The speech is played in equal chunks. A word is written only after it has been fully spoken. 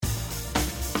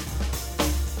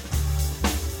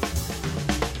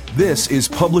This is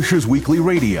Publishers Weekly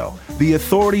Radio, the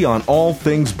authority on all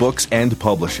things books and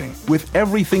publishing, with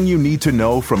everything you need to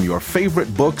know from your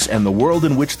favorite books and the world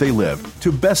in which they live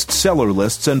to bestseller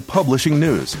lists and publishing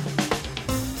news.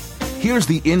 Here's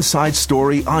the inside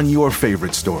story on your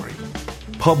favorite story.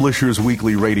 Publishers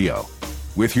Weekly Radio,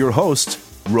 with your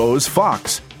hosts, Rose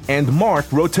Fox and Mark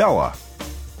Rotella.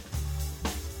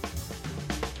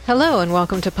 Hello and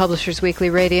welcome to Publishers Weekly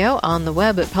Radio on the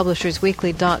web at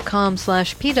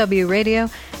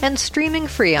publishersweekly.com/pwradio and streaming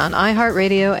free on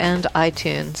iHeartRadio and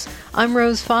iTunes. I'm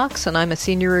Rose Fox and I'm a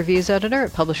senior reviews editor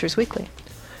at Publishers Weekly.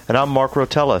 And I'm Mark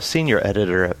Rotella, senior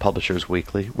editor at Publishers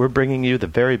Weekly. We're bringing you the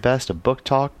very best of book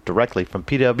talk directly from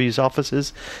PW's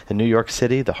offices in New York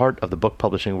City, the heart of the book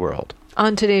publishing world.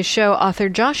 On today's show, author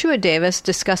Joshua Davis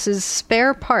discusses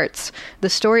Spare Parts, the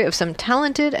story of some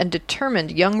talented and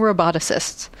determined young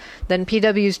roboticists. Then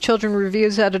PW's Children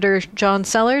Reviews editor John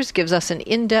Sellers gives us an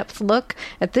in-depth look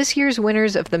at this year's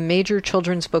winners of the major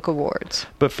children's book awards.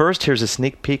 But first, here's a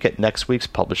sneak peek at next week's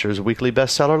Publishers Weekly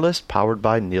bestseller list, powered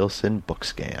by Nielsen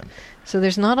Bookscan. So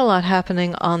there's not a lot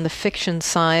happening on the fiction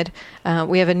side.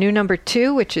 We have a new number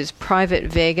 2, which is Private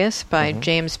Vegas by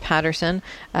James Patterson,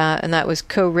 and that was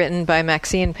co-written by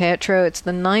Maxine Pietro. It's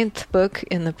the 9th book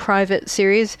in the Private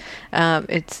series.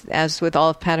 It's, as with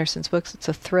all of Patterson's books, it's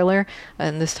a thriller,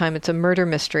 and this time it's a murder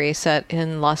mystery set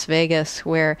in Las Vegas,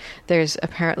 where there's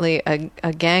apparently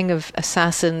a gang of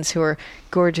assassins who are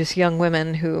gorgeous young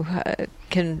women who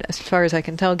can, as far as I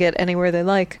can tell, get anywhere they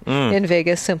like in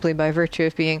Vegas simply by virtue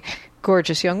of being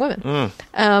gorgeous young women.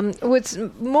 What's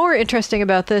more interesting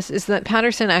about this is that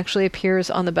Patterson actually appears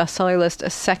on the bestseller list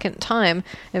a second time.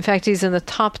 In fact, he's in the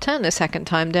top 10 a second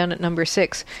time. Down at number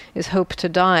 6 is Hope to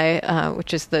Die,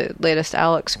 which is the latest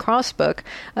Alex Cross book.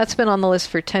 That's been on the list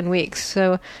for 10 weeks.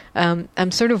 So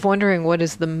I'm sort of wondering what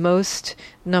is the most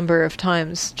number of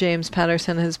times James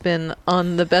Patterson has been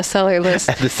on the bestseller list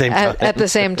at the same time. At the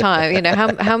same time. You know,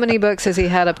 how many books has he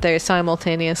had up there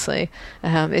simultaneously?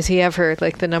 Is he ever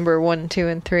like the number 1, 2,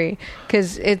 and 3?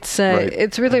 Because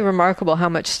it's really remarkable how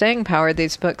much staying power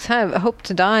these books have. Hope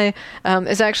to Die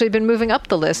has actually been moving up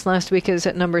the list. Last week it was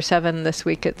at number 7. This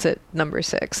week it's at number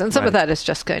 6. And some of that is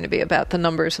just going to be about the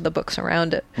numbers of the books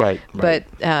around it. Right. But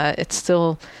it's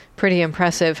still pretty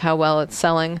impressive how well it's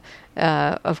selling.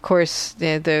 Of course,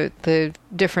 the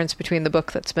difference between the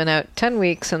book that's been out 10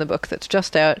 weeks and the book that's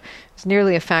just out is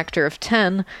nearly a factor of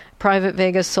 10. Private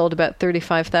Vegas sold about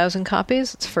 35,000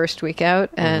 copies its first week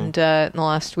out, and in the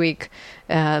last week,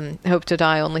 Hope to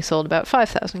Die only sold about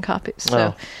 5,000 copies.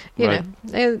 So, you know,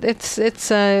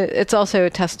 it's also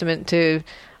a testament to,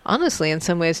 honestly, in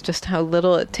some ways, just how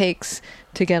little it takes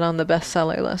to get on the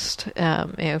bestseller list.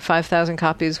 5,000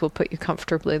 copies will put you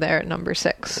comfortably there at number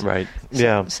 6. Right.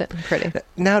 So, sitting pretty.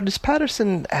 Now, does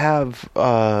Patterson have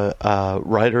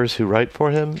writers who write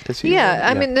for him?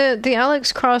 I mean, the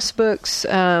Alex Cross books,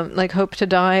 like Hope to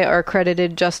Die, are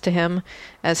credited just to him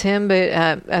as him. But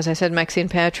as I said, Maxine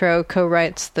Pietro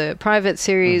co-writes the Private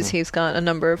series. He's got a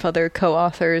number of other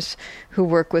co-authors who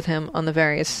work with him on the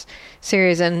various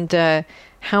series. And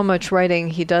how much writing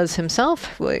he does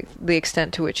himself, the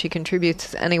extent to which he contributes,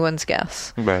 is anyone's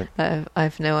guess. Right.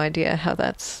 I've no idea how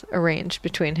that's arranged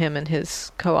between him and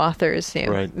his co-authors.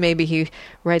 Right. Maybe he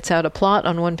writes out a plot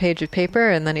on one page of paper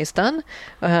and then he's done.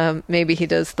 Maybe he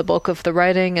does the bulk of the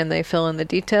writing and they fill in the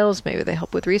details. Maybe they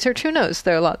help with research. Who knows?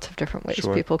 There are lots of different ways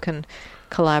people can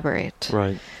collaborate.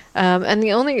 Right. And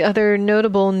the only other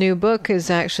notable new book is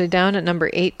actually down at number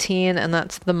 18, and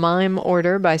that's The Mime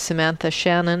Order by Samantha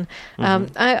Shannon.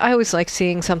 I always like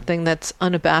seeing something that's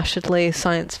unabashedly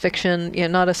science fiction,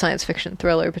 not a science fiction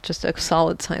thriller, but just a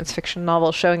solid science fiction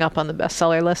novel showing up on the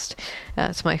bestseller list.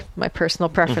 It's my personal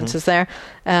preferences there.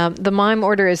 The Mime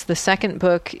Order is the second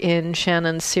book in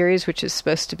Shannon's series, which is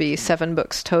supposed to be 7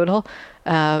 books total.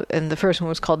 And the first one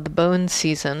was called The Bone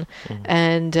Season,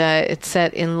 and it's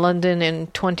set in London in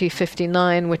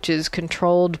 2059, which is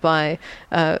controlled by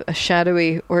a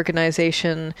shadowy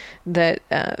organization that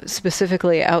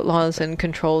specifically outlaws and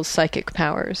controls psychic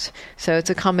powers. So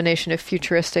it's a combination of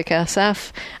futuristic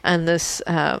SF and this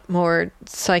more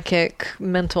psychic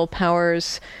mental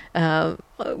powers,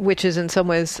 which is in some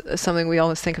ways something we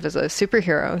always think of as a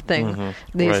superhero thing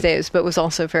these days, but was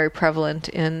also very prevalent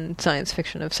in science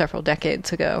fiction of several decades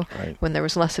ago, when there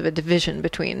was less of a division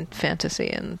between fantasy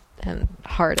and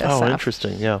hard SF. Oh,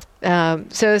 interesting, yeah.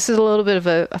 So this is a little bit of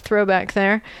a throwback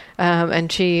there.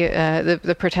 And she,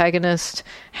 the protagonist,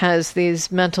 has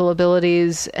these mental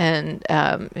abilities and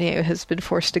has been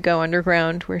forced to go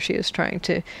underground, where she is trying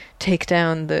to take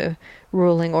down the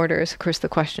ruling orders. Of course, the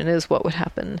question is, what would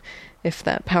happen if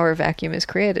that power vacuum is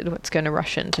created, what's going to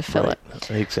rush in to fill it?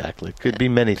 Exactly. Could be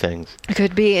many things. It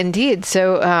could be, indeed.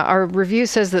 So our review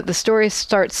says that the story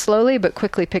starts slowly but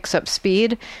quickly picks up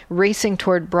speed, racing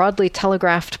toward broadly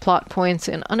telegraphed plot points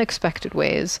in unexpected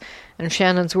ways. And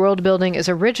Shannon's world building is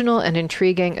original and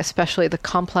intriguing, especially the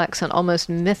complex and almost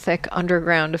mythic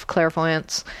underground of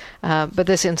clairvoyance. But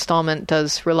this installment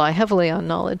does rely heavily on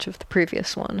knowledge of the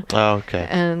previous one. Oh, okay.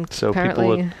 And so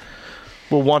apparently people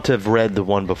will want to have read the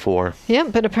one before. Yeah,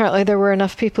 but apparently there were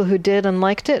enough people who did and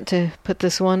liked it to put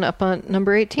this one up on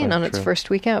number 18 on its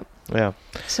first week out. Yeah.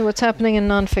 So what's happening in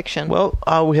nonfiction? Well,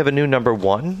 we have a new number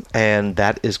 1, and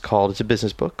that is called, it's a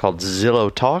business book called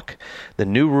Zillow Talk, The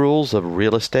New Rules of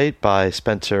Real Estate by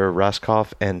Spencer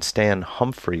Rascoff and Stan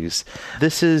Humphreys.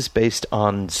 This is based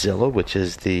on Zillow, which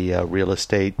is the real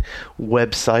estate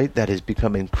website that has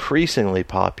become increasingly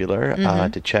popular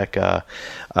to check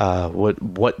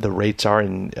what the rates are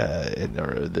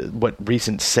what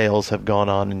recent sales have gone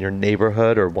on in your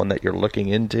neighborhood or one that you're looking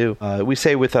into. We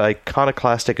say with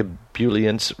iconoclastic ebullience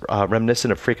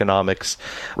reminiscent of Freakonomics,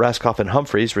 Rascoff and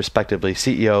Humphreys, respectively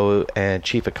CEO and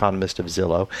chief economist of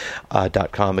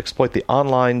Zillow.com, exploit the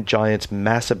online giant's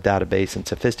massive database and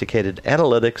sophisticated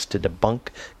analytics to debunk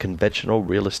conventional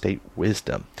real estate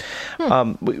wisdom.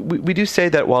 We do say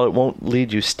that while it won't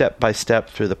lead you step by step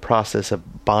through the process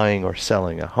of buying or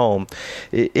selling a home,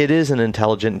 it is an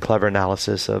intelligent and clever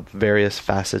analysis of various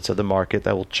facets of the market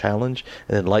that will challenge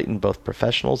and enlighten both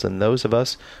professionals and those of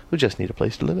us who just need a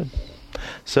place to live in.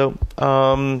 So,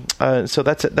 so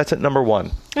that's at number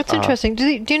 1. That's interesting.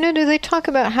 Do they talk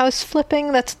about house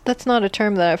flipping? That's not a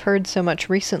term that I've heard so much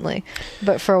recently,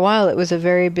 but for a while it was a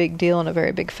very big deal and a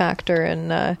very big factor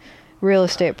in real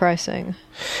estate pricing.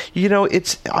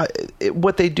 It's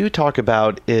what they do talk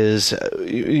about is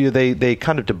they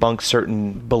kind of debunk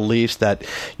certain beliefs that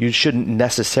you shouldn't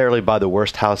necessarily buy the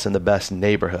worst house in the best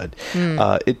neighborhood.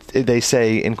 They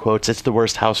say, in quotes, it's the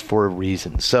worst house for a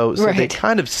reason. So right. They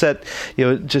kind of set,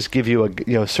 just give you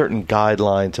certain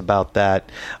guidelines about that.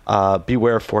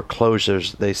 Beware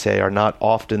foreclosures, they say, are not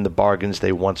often the bargains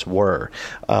they once were,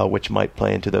 which might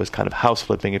play into those kind of house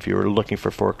flipping. If you were looking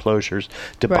for foreclosures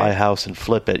to buy a house and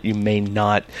flip it, you may not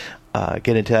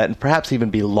get into that, and perhaps even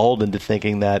be lulled into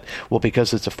thinking that, well,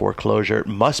 because it's a foreclosure, it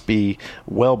must be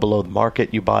well below the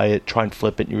market. You buy it, try and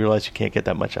flip it, and you realize you can't get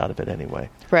that much out of it anyway.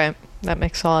 Right. That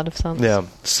makes a lot of sense. Yeah.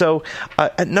 So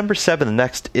at number 7, the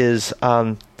next is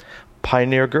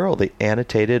Pioneer Girl, the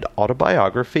annotated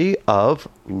autobiography of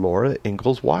Laura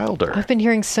Ingalls Wilder. I've been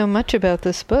hearing so much about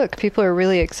this book. People are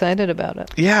really excited about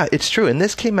it. Yeah, it's true. And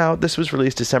this was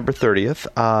released December 30th,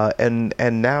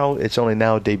 and now it's only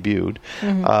now debuted.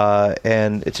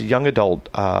 And it's a young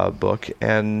adult book,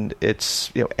 and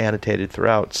it's annotated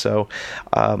throughout. So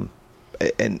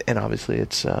and obviously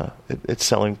it's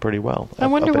selling pretty well. I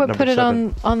wonder what put it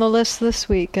on the list this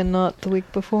week and not the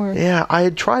week before. Yeah, I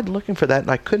had tried looking for that, and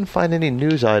I couldn't find any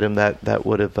news item that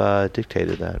would have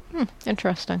dictated that.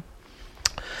 Interesting.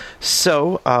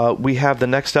 So we have the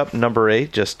next up, number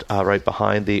 8, just right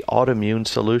behind, the Autoimmune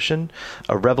Solution,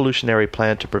 a revolutionary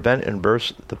plan to prevent and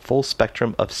reverse the full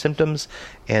spectrum of symptoms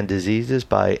and diseases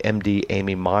by MD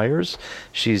Amy Myers.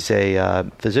 She's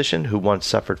a physician who once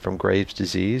suffered from Graves'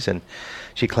 disease, and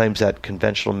she claims that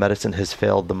conventional medicine has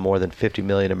failed the more than 50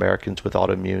 million Americans with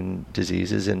autoimmune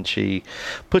diseases, and she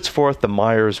puts forth the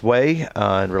Myers way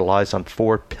and relies on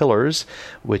 4 pillars,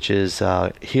 which is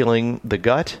healing the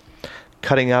gut,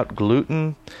 cutting out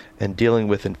gluten, and dealing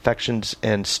with infections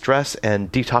and stress,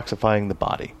 and detoxifying the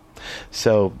body.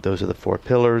 So those are the 4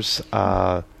 pillars.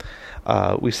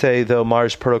 We say, though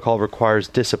Myers' protocol requires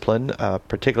discipline,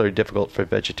 particularly difficult for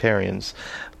vegetarians,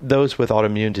 those with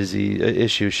autoimmune disease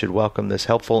issues should welcome this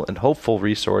helpful and hopeful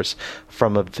resource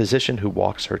from a physician who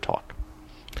walks her talk.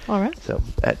 All right. So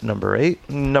at number 8.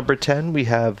 Number 10, we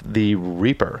have The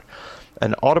Reaper,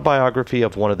 an autobiography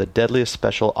of one of the deadliest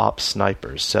special ops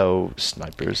snipers. So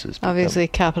snipers is obviously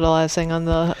capitalizing on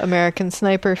the American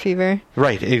sniper fever.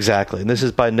 Right, exactly. And this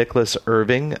is by Nicholas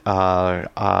Irving,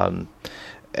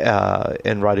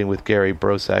 and writing with Gary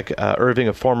Brosek. Irving,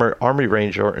 a former Army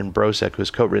Ranger, and Brosek,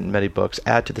 who's co-written many books,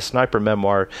 add to the sniper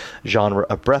memoir genre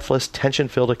a breathless,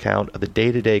 tension-filled account of the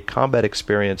day-to-day combat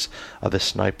experience of a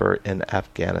sniper in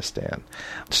Afghanistan.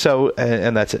 So,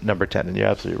 and that's at number 10, and you're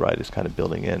absolutely right, it's kind of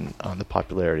building in on the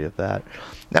popularity of that.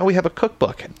 Now we have a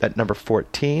cookbook at number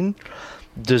 14.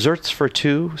 Desserts for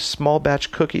 2, small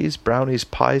batch cookies, brownies,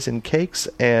 pies, and cakes.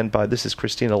 And this is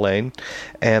Christina Lane,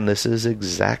 and this is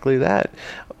exactly that.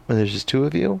 There's just 2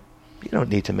 of you. you don't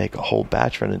need to make a whole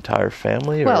batch for an entire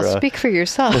family. Well, speak for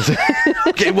yourself.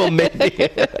 Okay, well,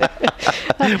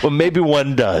 maybe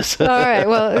one does. All right.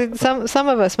 Well, some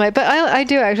of us might, but I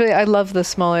do actually. I love the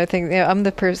smaller thing. I'm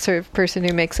the sort of person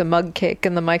who makes a mug cake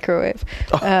in the microwave.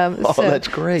 So, that's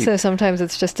great. So sometimes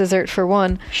it's just dessert for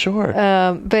one. Sure.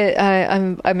 But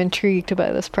I'm intrigued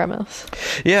by this premise.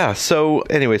 Yeah. So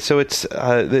anyway, so it's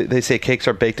they say cakes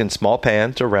are baked in small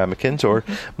pans or ramekins or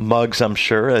mugs. I'm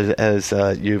sure as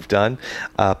you've done.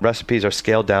 Recipes are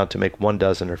scaled down to make 1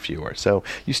 dozen or fewer. So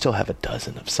you still have a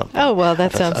dozen of something. Oh, well,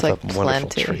 that sounds like a wonderful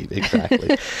plenty. Treat.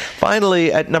 Exactly.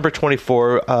 Finally, at number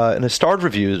 24, in a starred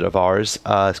review of ours,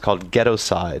 it's called Ghetto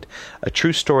Side, A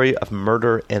True Story of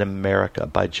Murder in America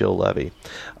by Jill Levy.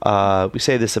 We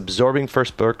say this absorbing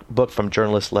first book from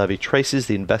journalist Levy traces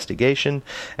the investigation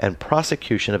and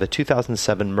prosecution of a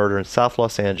 2007 murder in South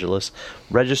Los Angeles,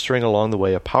 registering along the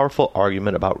way a powerful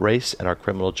argument about race and our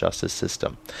criminal justice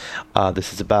system.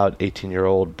 This is about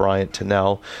 18-year-old Bryant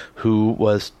Tennell, who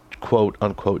was, quote,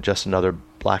 unquote, just another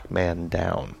black man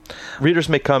down. Readers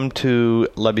may come to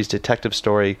Levy's detective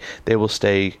story. They will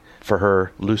stay for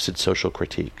her lucid social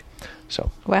critique.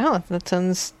 So, wow, that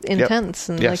sounds intense,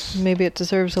 and yes. like maybe it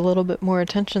deserves a little bit more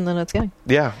attention than it's getting.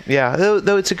 Yeah.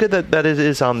 Though it's a good that it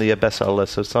is on the bestseller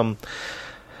list. So some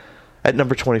at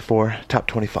number 24, top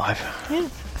 25. Yeah.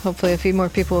 Hopefully a few more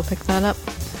people will pick that up.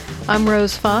 I'm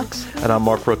Rose Fox. And I'm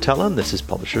Mark Rotella, and this is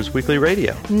Publishers Weekly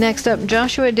Radio. Next up,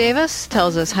 Joshua Davis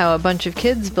tells us how a bunch of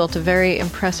kids built a very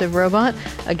impressive robot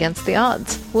against the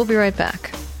odds. We'll be right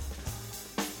back.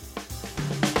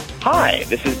 Hi,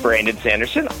 this is Brandon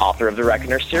Sanderson, author of the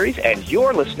Reckoner series, and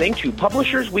you're listening to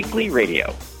Publishers Weekly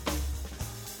Radio.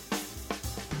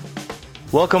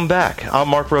 Welcome back. I'm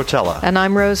Mark Rotella. And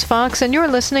I'm Rose Fox, and you're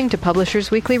listening to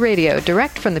Publishers Weekly Radio,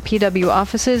 direct from the PW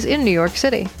offices in New York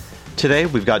City. Today,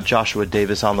 we've got Joshua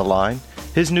Davis on the line.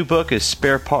 His new book is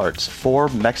Spare Parts, 4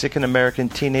 Mexican-American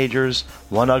Teenagers,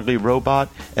 1 Ugly Robot,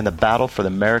 and the Battle for the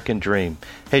American Dream.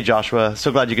 Hey, Joshua,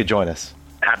 so glad you could join us.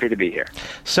 Happy to be here.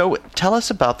 So, tell us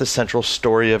about the central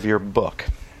story of your book.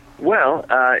 Well,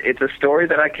 it's a story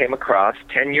that I came across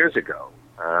 10 years ago.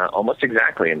 Almost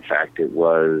exactly, in fact. It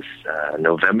was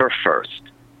November 1st,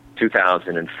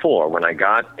 2004, when I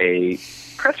got a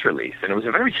press release, and it was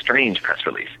a very strange press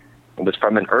release. It was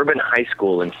from an urban high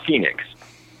school in Phoenix,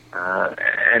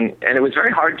 and it was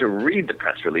very hard to read the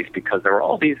press release because there were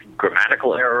all these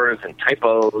grammatical errors and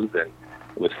typos, and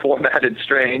it was formatted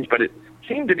strange, but it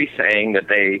seemed to be saying that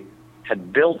they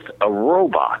had built a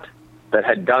robot that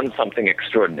had done something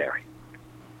extraordinary.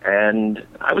 And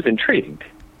I was intrigued.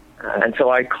 And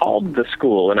so I called the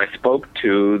school and I spoke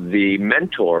to the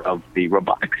mentor of the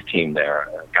robotics team there,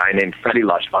 a guy named Freddie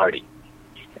Lashvardi.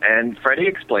 And Freddie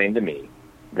explained to me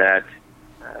that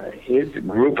his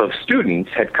group of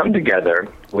students had come together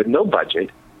with no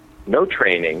budget, no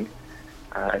training,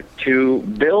 to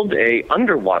build a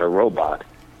underwater robot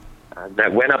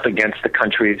that went up against the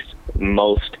country's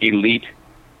most elite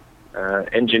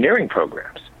engineering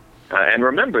programs. And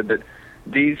remember that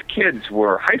these kids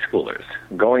were high schoolers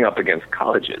going up against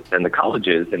colleges, and the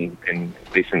colleges, at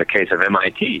least in the case of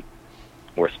MIT,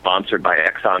 were sponsored by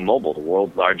ExxonMobil, the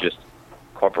world's largest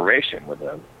corporation with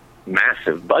a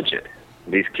massive budget.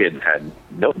 These kids had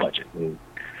no budget, and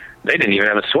they didn't even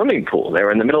have a swimming pool. They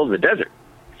were in the middle of the desert.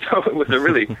 So it was a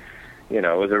really,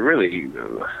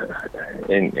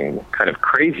 kind of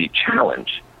crazy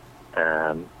challenge.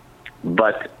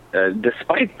 But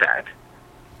despite that,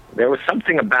 there was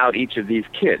something about each of these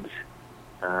kids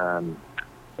that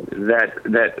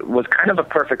was kind of a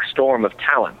perfect storm of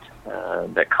talent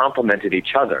that complemented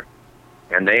each other,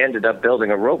 and they ended up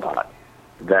building a robot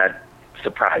that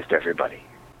surprised everybody.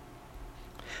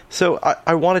 So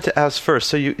I wanted to ask first.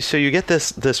 So you get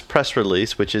this press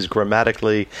release, which is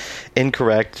grammatically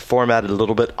incorrect, formatted a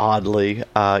little bit oddly.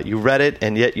 You read it,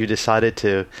 and yet you decided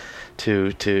to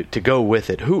go with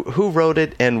it. Who wrote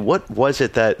it, and what was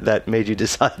it that made you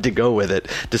decide to go with it,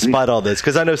 despite all this?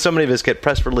 Because I know so many of us get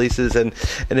press releases, and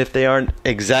if they aren't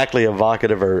exactly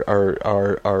evocative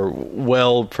or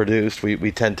well produced,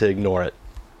 we tend to ignore it.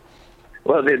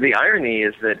 Well, the irony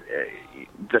is that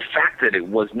the fact that it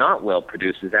was not well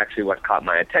produced is actually what caught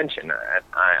my attention.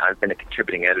 I've been a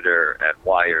contributing editor at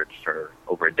Wired for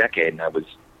over a decade, and I was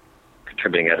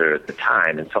contributing editor at the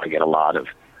time, and so I get a lot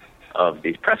of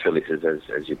these press releases,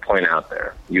 as you point out,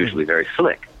 they're usually very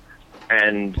slick.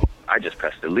 And I just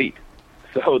pressed delete.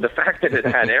 So the fact that it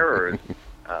had errors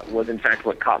was, in fact,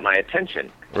 what caught my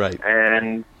attention. Right.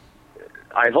 And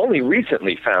I've only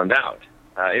recently found out.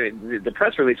 The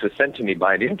press release was sent to me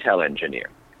by an Intel engineer.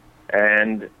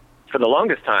 And for the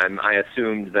longest time, I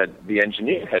assumed that the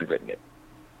engineer had written it.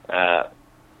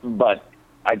 But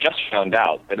I just found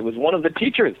out that it was one of the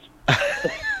teachers.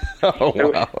 Oh,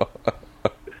 wow.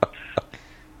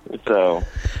 So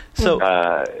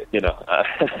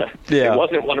Yeah. It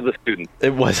wasn't one of the students.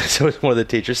 It wasn't. So it was one of the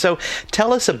teachers. So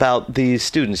tell us about these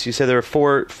students. You said there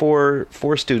were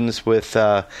four students with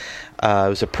it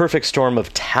was a perfect storm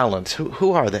of talent.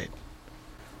 Who are they?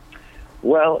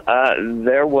 Well,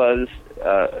 there was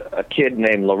a kid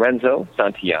named Lorenzo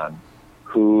Santillan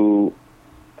who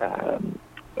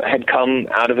had come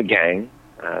out of a gang.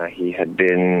 He had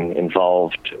been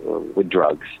involved with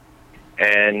drugs,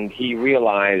 and he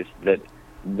realized that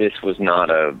this was not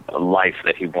a life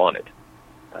that he wanted.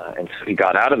 And so he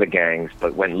got out of the gangs,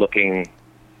 but went looking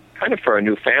kind of for a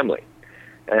new family.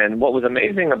 And what was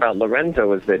amazing about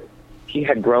Lorenzo is that he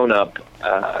had grown up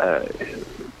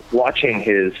watching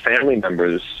his family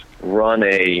members run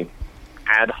a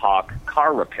ad hoc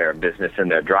car repair business in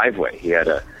their driveway. He had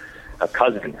a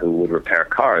cousin who would repair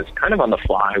cars kind of on the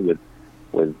fly with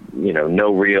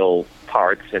no real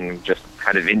parts and just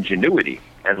kind of ingenuity.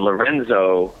 And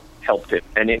Lorenzo helped it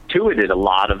and intuited a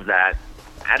lot of that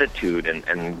attitude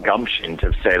and gumption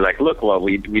to say, like, look, well,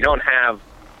 we don't have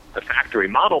the factory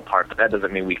model part, but that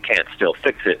doesn't mean we can't still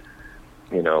fix it,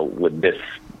 with this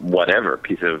whatever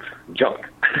piece of junk.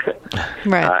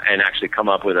 Right. And actually come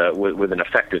up with an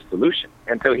effective solution.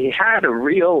 And so he had a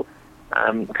real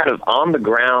kind of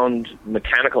on-the-ground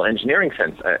mechanical engineering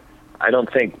sense. I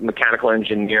don't think mechanical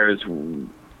engineers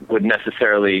would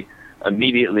necessarily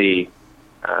immediately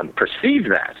perceive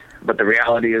that, but the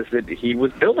reality is that he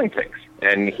was building things,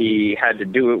 and he had to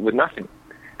do it with nothing.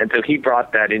 And so he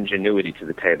brought that ingenuity to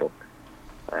the table.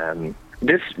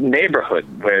 This neighborhood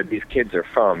where these kids are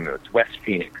from, it's West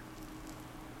Phoenix.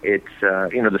 It's,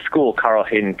 the school, Carl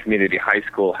Hayden Community High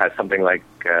School, has something like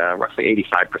roughly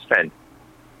 85%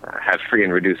 have free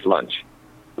and reduced lunch,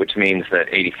 which means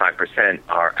that 85%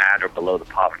 are at or below the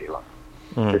poverty line.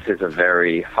 Mm. This is a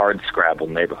very hard-scrabble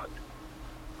neighborhood.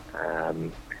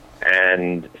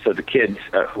 And so the kids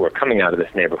who are coming out of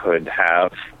this neighborhood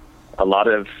have a lot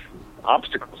of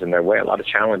obstacles in their way, a lot of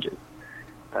challenges.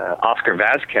 Oscar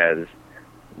Vasquez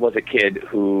was a kid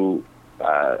who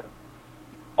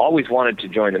always wanted to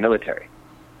join the military.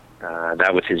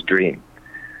 That was his dream.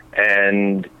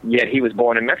 And yet he was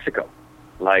born in Mexico,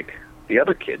 like the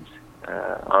other kids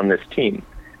on this team.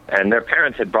 And their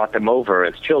parents had brought them over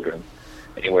as children,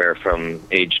 anywhere from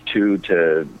age 2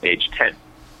 to age 10.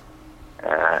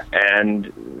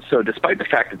 And so despite the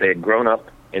fact that they had grown up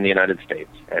in the United States,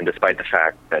 and despite the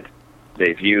fact that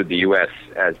they viewed the U.S.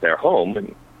 as their home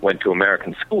and went to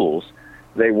American schools,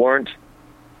 they weren't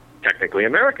technically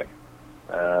American.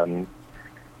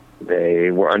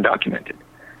 They were undocumented.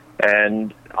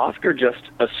 And Oscar just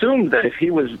assumed that if he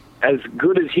was as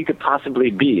good as he could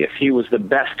possibly be, if he was the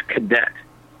best cadet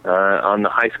on the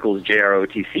high school's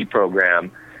JROTC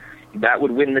program, that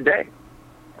would win the day.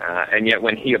 And yet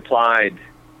when he applied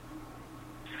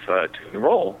to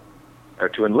enroll or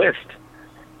to enlist,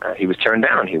 he was turned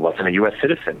down. He wasn't a U.S.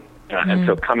 citizen. And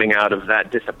so coming out of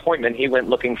that disappointment, he went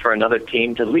looking for another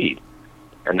team to lead.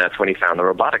 And that's when he found the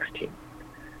robotics team.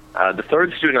 The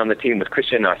third student on the team was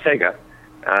Christian Arcega.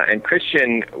 And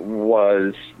Christian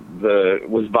was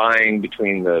vying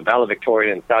between the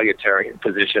valedictorian and salutarian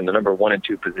position, the number 1 and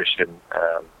 2 position,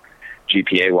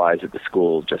 GPA-wise at the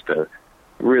school, just a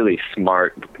really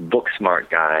smart, book-smart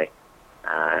guy.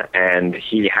 And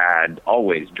he had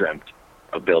always dreamt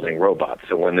of building robots.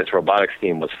 So when this robotics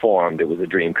team was formed, it was a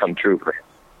dream come true for him.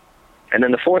 And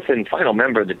then the fourth and final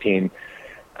member of the team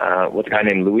was a guy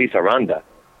named Luis Aranda.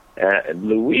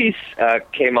 Luis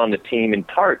came on the team in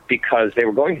part because they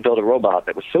were going to build a robot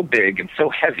that was so big and so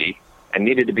heavy and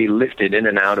needed to be lifted in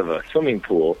and out of a swimming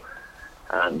pool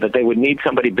that they would need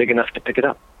somebody big enough to pick it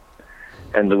up.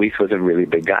 And Luis was a really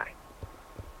big guy.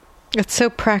 It's so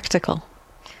practical.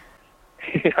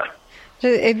 Yeah.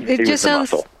 It just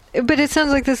sounds... But it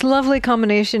sounds like this lovely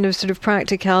combination of sort of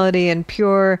practicality and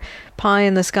pure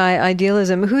pie-in-the-sky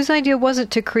idealism. Whose idea was it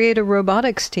to create a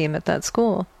robotics team at that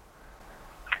school?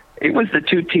 It was the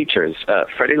two teachers,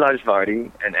 Freddie Lajvardi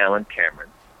and Alan Cameron.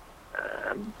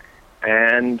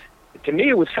 And to me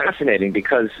it was fascinating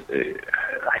because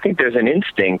I think there's an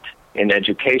instinct in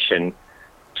education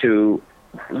to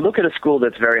look at a school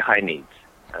that's very high needs,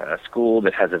 a school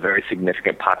that has a very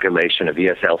significant population of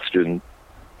ESL students,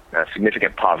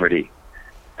 significant poverty,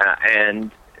 and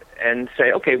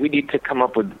say, okay, we need to come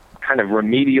up with kind of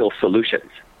remedial solutions.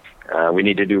 We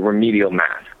need to do remedial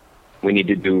math. We need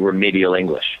to do remedial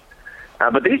English.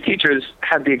 But these teachers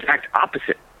had the exact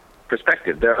opposite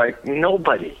perspective. They're like,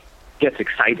 nobody gets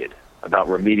excited about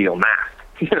remedial math.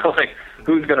 Like,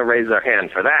 who's going to raise their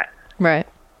hand for that? Right.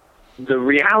 the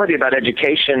reality about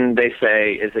education, they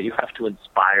say, is that you have to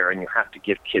inspire and you have to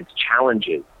give kids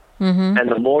challenges. Mm-hmm. And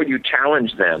the more you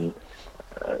challenge them,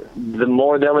 the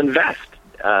more they'll invest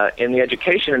in the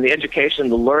education. And the education,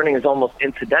 the learning is almost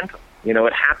incidental. You know,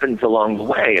 it happens along the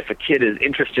way. If a kid is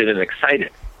interested and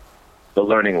excited, the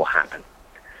learning will happen.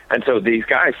 And so these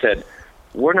guys said,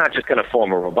 we're not just going to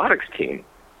form a robotics team.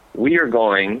 We are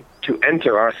going to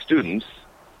enter our students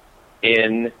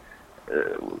in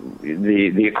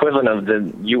the equivalent of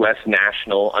the U.S.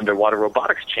 National Underwater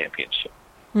Robotics Championship,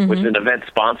 mm-hmm. which is an event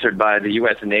sponsored by the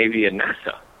U.S. Navy and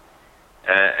NASA.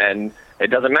 And it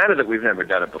doesn't matter that we've never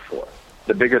done it before.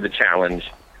 The bigger the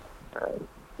challenge,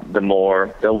 the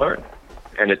more they'll learn.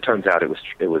 And it turns out it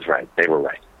was right. They were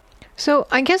right. So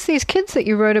I guess these kids that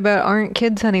you wrote about aren't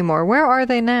kids anymore. Where are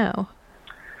they now?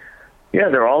 Yeah,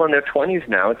 they're all in their 20s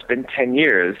now. It's been 10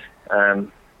 years.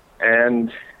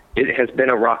 And it has been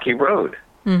a rocky road.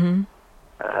 Mm-hmm.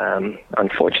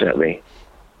 Unfortunately.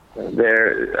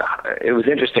 It was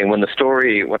interesting when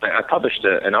I published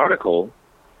an article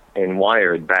in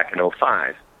Wired back in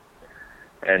 2005.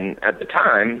 And at the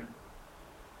time,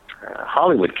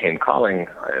 Hollywood came calling.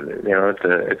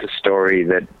 It's a story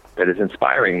that is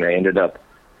inspiring. They ended up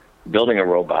building a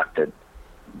robot that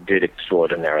did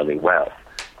extraordinarily well.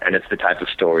 And it's the type of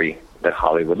story that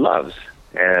Hollywood loves.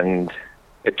 And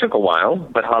it took a while,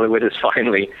 but Hollywood has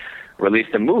finally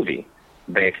released a movie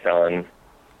based on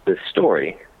this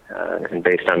story, and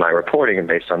based on my reporting and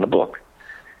based on the book.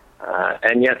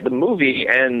 And yet the movie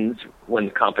ends when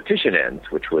the competition ends,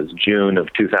 which was June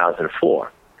of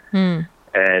 2004. Mm.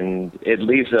 And it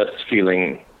leaves us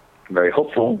feeling very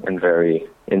hopeful and very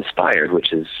inspired,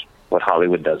 which is what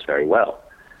Hollywood does very well.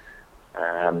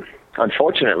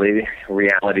 Unfortunately,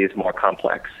 reality is more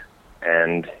complex.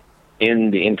 And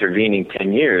in the intervening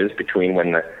 10 years between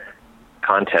when the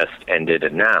contest ended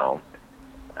and now,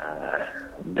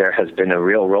 there has been a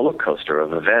real roller coaster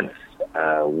of events.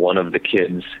 One of the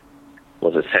kids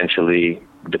was essentially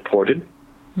deported.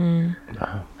 Mm.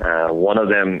 One of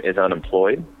them is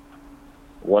unemployed.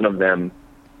 One of them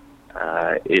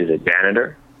is a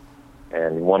janitor.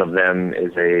 And one of them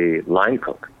is a line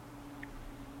cook.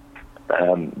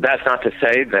 That's not to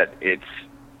say that it's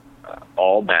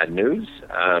all bad news.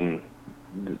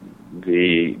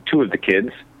 The two of the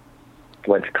kids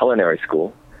went to culinary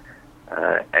school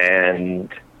and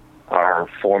are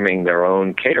forming their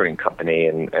own catering company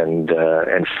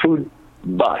and food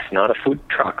bus, not a food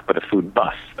truck, but a food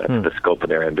bus. That's the scope of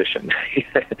their ambition.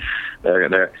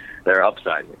 they're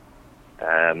upsizing,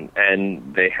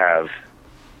 and they have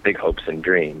big hopes and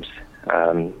dreams.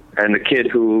 And the kid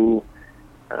who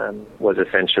was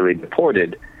essentially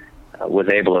deported was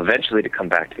able eventually to come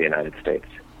back to the United States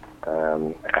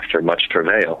after much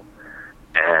travail,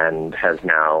 and has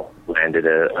now landed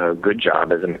a good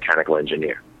job as a mechanical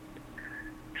engineer.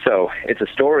 So it's a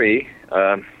story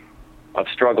of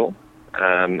struggle,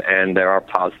 and there are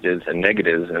positives and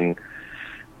negatives, and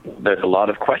there's a lot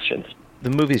of questions. The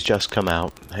movie's just come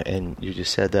out, and you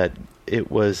just said that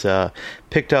it was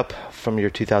picked up from your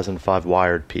 2005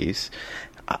 Wired piece.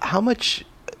 How much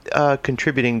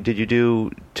contributing did you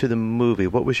do to the movie?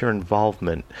 What was your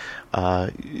involvement?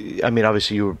 I mean,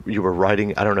 obviously you were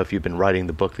writing. I don't know if you've been writing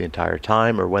the book the entire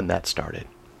time or when that started.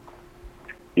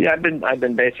 Yeah, I've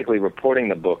been basically reporting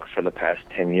the book for the past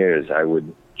 10 years. I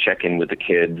would check in with the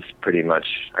kids pretty much.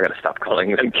 I got to stop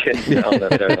calling them kids now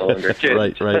that they're no longer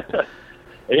kids. Right.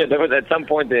 Yeah, at some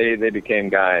point they became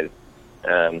guys.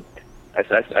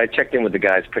 I checked in with the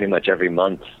guys pretty much every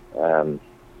month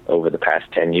over the past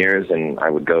 10 years, and I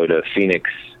would go to Phoenix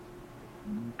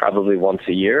probably once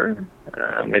a year,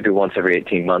 maybe once every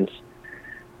 18 months,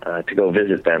 to go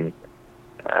visit them.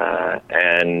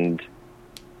 And,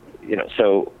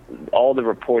 so all the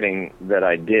reporting that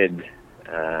I did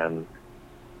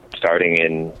starting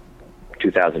in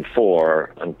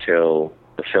 2004 until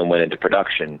the film went into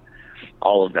production,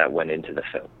 all of that went into the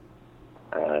film.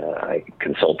 I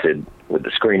consulted with the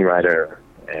screenwriter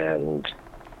and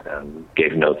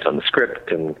gave notes on the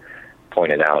script and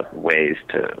pointed out ways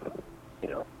to,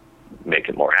 make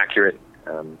it more accurate.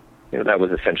 That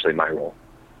was essentially my role.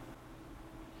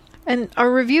 And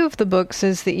our review of the book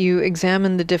says that you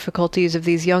examine the difficulties of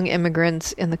these young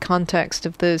immigrants in the context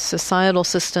of the societal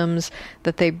systems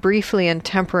that they briefly and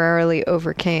temporarily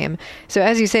overcame. So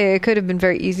as you say, it could have been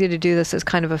very easy to do this as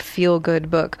kind of a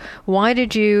feel-good book. Why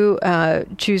did you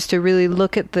choose to really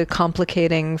look at the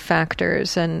complicating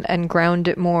factors and ground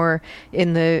it more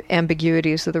in the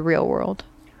ambiguities of the real world?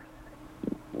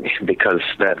 Because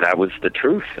that was the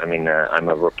truth. I mean, I'm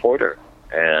a reporter,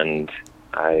 and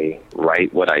I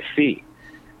write what I see.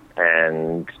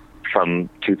 And from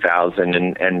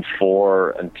 2004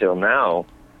 until now,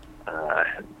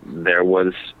 there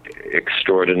was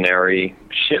extraordinary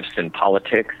shifts in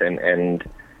politics and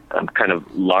kind of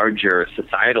larger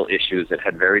societal issues that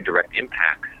had very direct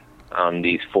impacts on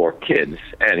these 4 kids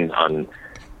and on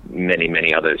many,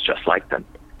 many others just like them.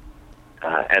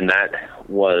 And that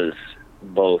was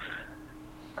both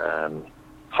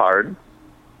hard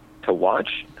to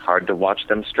watch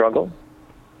them struggle.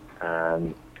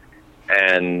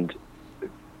 And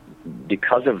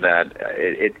because of that,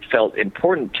 it felt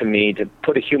important to me to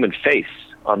put a human face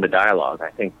on the dialogue.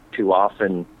 I think too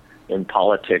often in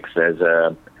politics there's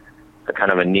a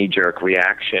kind of a knee-jerk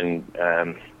reaction,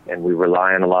 and we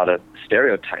rely on a lot of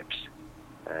stereotypes.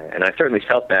 And I certainly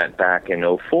felt that back in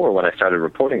 2004 when I started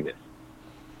reporting this,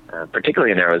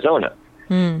 particularly in Arizona.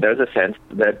 There's a sense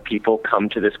that people come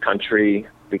to this country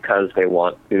because they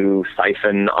want to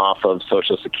siphon off of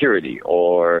Social Security,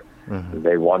 or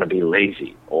they want to be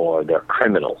lazy, or they're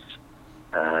criminals.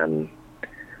 And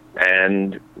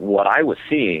what I was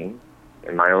seeing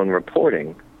in my own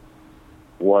reporting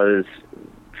was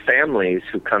families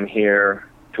who come here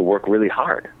to work really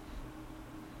hard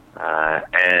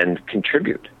and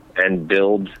contribute and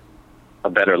build a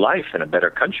better life and a better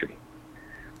country.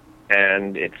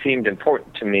 And it seemed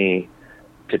important to me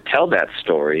to tell that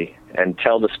story and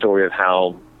tell the story of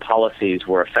how policies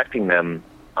were affecting them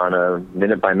on a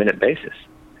minute-by-minute basis.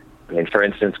 I mean, for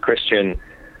instance, Christian,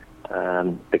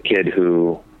 the kid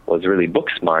who was really book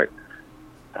smart,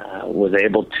 was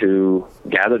able to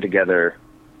gather together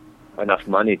enough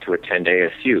money to attend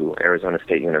ASU, Arizona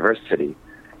State University.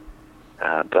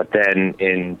 But then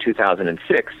in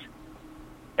 2006,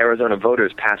 Arizona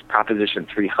voters passed Proposition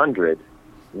 300,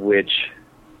 which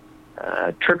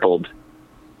tripled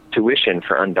tuition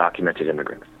for undocumented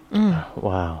immigrants.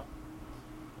 Wow.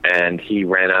 And he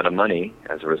ran out of money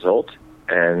as a result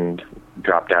and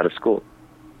dropped out of school.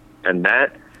 And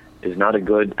that is not a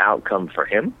good outcome for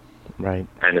him. Right.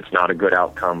 And it's not a good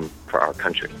outcome for our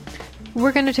country.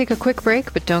 We're going to take a quick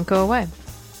break, but don't go away.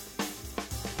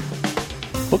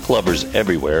 Book lovers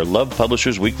everywhere love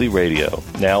Publishers Weekly Radio,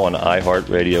 now on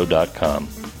iHeartRadio.com.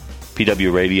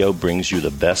 PW Radio brings you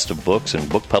the best of books and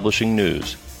book publishing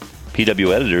news.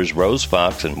 PW editors Rose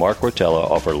Fox and Mark Rotella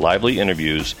offer lively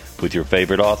interviews with your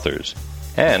favorite authors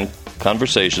and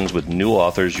conversations with new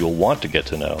authors you'll want to get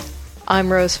to know. I'm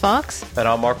Rose Fox. And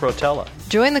I'm Mark Rotella.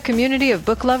 Join the community of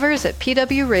book lovers at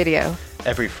PW Radio.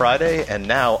 Every Friday and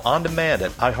now on demand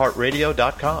at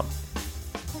iHeartRadio.com.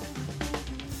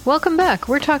 Welcome back.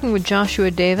 We're talking with Joshua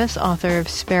Davis, author of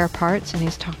Spare Parts, and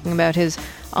he's talking about his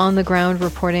on-the-ground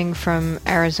reporting from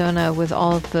Arizona with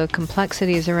all of the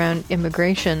complexities around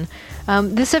immigration.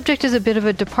 This subject is a bit of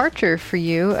a departure for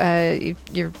you.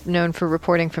 You're known for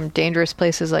reporting from dangerous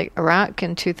places like Iraq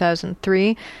in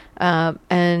 2003,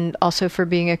 and also for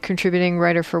being a contributing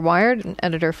writer for Wired, an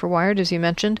editor for Wired, as you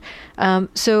mentioned.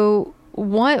 So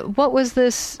what was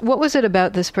this? What was it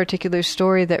about this particular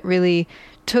story that really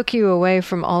took you away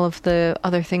from all of the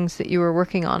other things that you were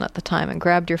working on at the time and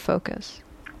grabbed your focus?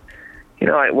 You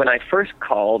know, when I first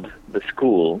called the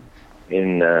school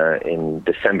in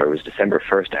December, it was December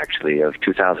 1st, actually, of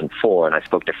 2004, and I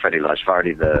spoke to Freddie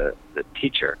Lajvardi, the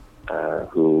teacher,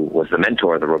 who was the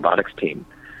mentor of the robotics team.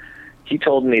 He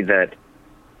told me that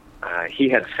he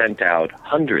had sent out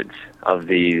hundreds of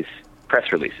these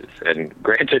press releases, and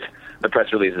granted, the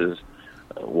press releases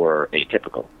were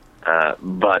atypical,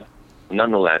 but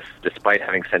nonetheless, despite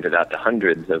having sent it out to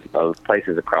hundreds of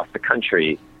places across the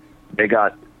country, they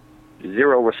got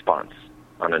zero response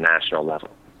on a national level.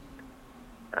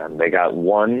 They got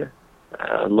one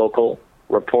local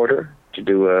reporter to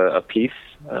do a piece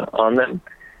on them,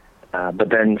 but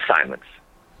then silence.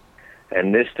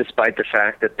 And this despite the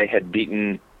fact that they had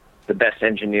beaten the best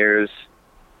engineers,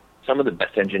 some of the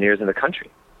best engineers in the country.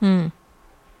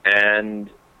 And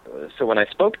so when I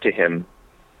spoke to him,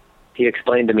 he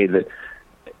explained to me that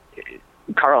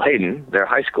Carl Hayden, their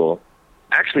high school,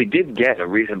 actually did get a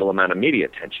reasonable amount of media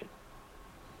attention.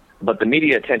 But the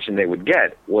media attention they would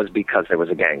get was because there was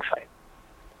a gang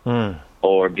fight.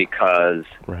 Or because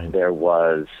there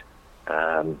was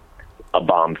a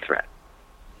bomb threat.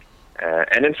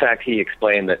 And in fact, he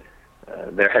explained that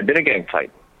there had been a gang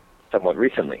fight somewhat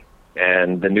recently,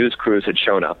 and the news crews had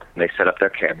shown up, and they set up their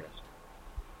cameras.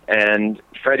 And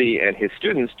Freddie and his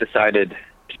students decided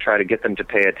to try to get them to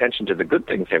pay attention to the good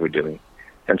things they were doing.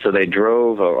 And so they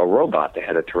drove a robot. They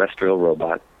had a terrestrial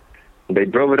robot. And they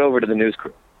drove it over to the news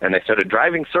crew, and they started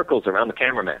driving circles around the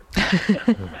cameraman.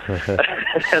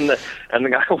 and the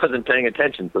guy wasn't paying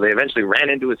attention, so they eventually ran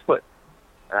into his foot.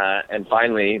 And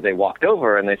finally, they walked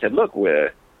over, and they said, look,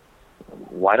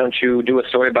 why don't you do a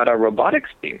story about our robotics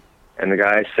team? And the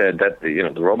guy said that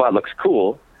the robot looks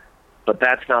cool, but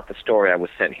that's not the story I was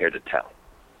sent here to tell.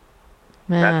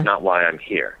 That's not why I'm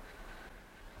here.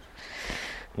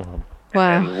 Wow.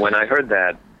 And when I heard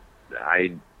that,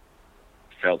 I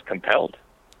felt compelled.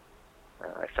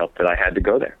 I felt that I had to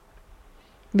go there.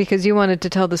 Because you wanted to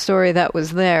tell the story that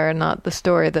was there and not the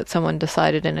story that someone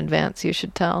decided in advance you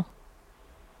should tell.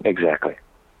 Exactly.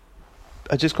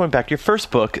 Just going back, your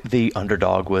first book, The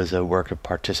Underdog, was a work of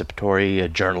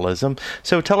participatory journalism.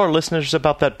 So tell our listeners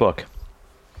about that book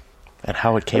and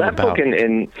how it came about. That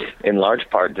book, in large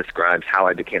part, describes how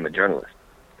I became a journalist,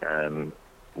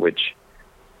 which,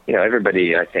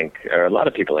 everybody, I think, or a lot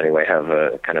of people anyway, have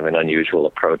a kind of an unusual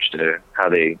approach to how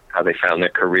they found their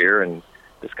career and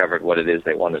discovered what it is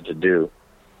they wanted to do.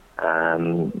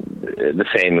 The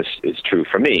same is true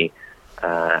for me.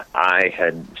 I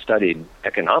had studied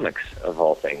economics, of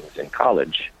all things, in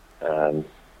college,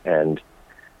 and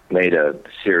made a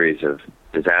series of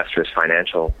disastrous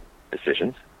financial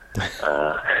decisions,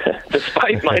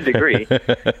 despite my degree,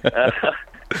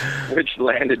 which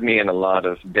landed me in a lot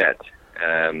of debt.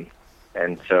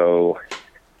 And so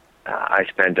I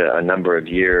spent a number of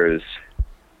years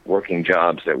working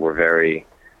jobs that were very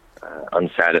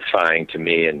unsatisfying to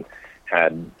me and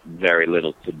had very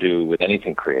little to do with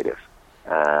anything creative.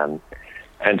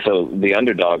 And so The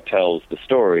Underdog tells the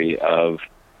story of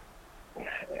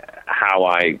how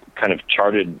I kind of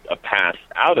charted a path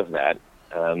out of that,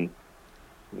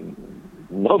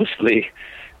 mostly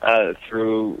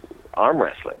through arm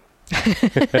wrestling.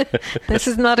 This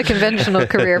is not a conventional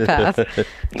career path.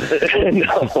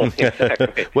 No,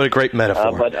 exactly. What a great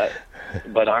metaphor.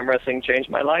 But arm wrestling changed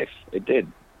my life. It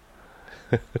did.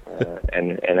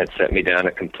 And it set me down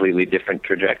a completely different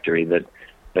trajectory that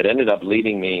ended up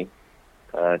leading me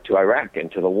to Iraq and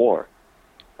to the war.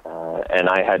 And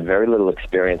I had very little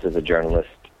experience as a journalist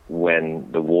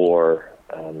when the war,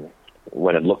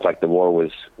 when it looked like the war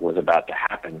was about to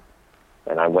happen.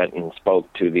 And I went and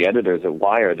spoke to the editors at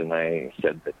Wired, and I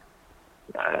said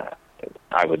that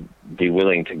I would be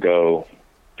willing to go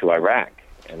to Iraq.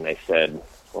 And they said,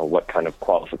 well, what kind of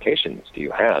qualifications do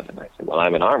you have? And I said, well,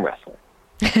 I'm an arm wrestler.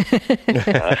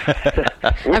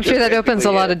 I'm sure that opens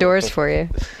a lot of doors for you.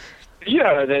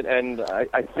 Yeah, and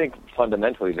I think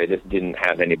fundamentally they just didn't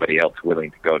have anybody else willing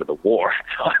to go to the war.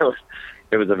 So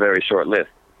it was a very short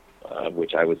list,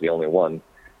 which I was the only one.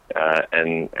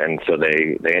 And so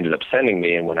they ended up sending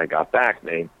me, and when I got back,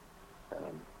 they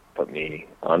put me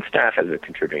on staff as a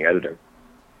contributing editor.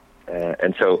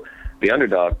 And so The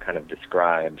Underdog kind of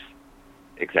describes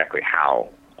exactly how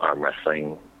arm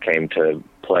wrestling came to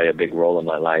play a big role in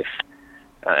my life.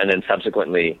 And then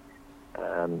subsequently,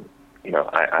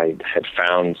 I had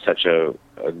found such a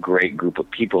great group of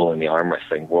people in the arm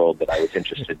wrestling world that I was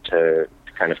interested to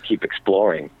kind of keep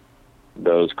exploring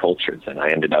those cultures. And I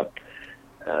ended up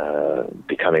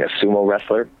becoming a sumo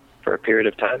wrestler for a period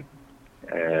of time,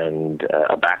 and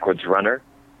a backwards runner,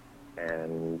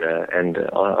 and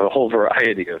a whole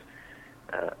variety of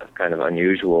kind of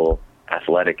unusual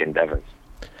athletic endeavors.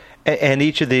 And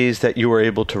each of these that you were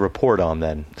able to report on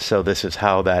then. So this is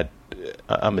how that,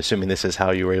 I'm assuming this is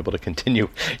how you were able to continue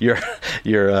your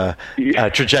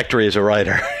trajectory as a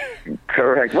writer.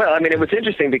 Correct. Well, I mean, it was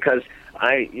interesting because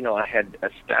I had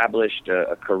established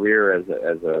a career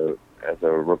as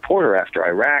a reporter after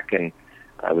Iraq, and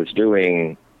I was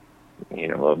doing,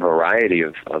 a variety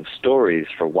of stories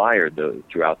for Wired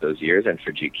throughout those years and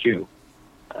for GQ.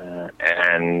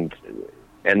 And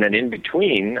then in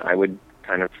between, I would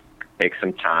kind of take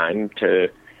some time to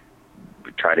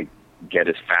try to get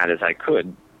as fat as I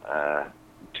could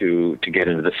to get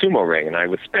into the sumo ring, and I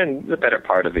would spend the better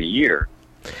part of a year.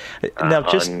 Now,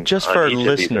 just for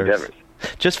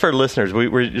listeners,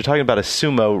 you're talking about a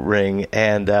sumo ring,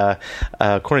 and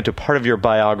according to part of your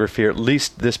biography, or at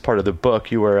least this part of the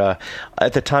book, you were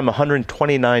at the time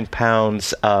 129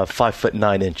 pounds,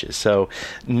 5'9". So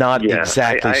not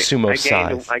exactly sumo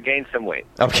size. I gained some weight.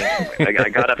 Okay, I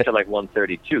got up to like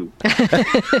 132.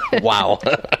 Wow.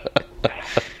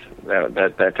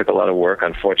 That took a lot of work,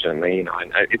 unfortunately.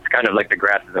 It's kind of like the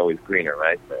grass is always greener,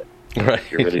 right? But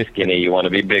if you're really skinny, you want to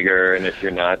be bigger, and if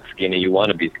you're not skinny, you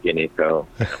want to be skinny. So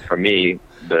for me,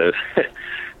 the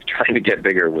trying to get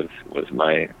bigger was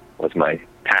my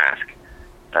task.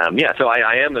 So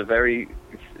I am a very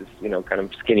kind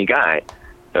of skinny guy.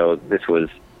 So this was,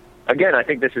 again, I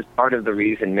think this is part of the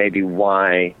reason maybe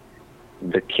why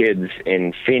the kids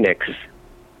in Phoenix,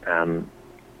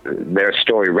 their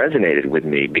story resonated with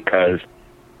me, because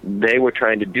they were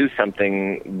trying to do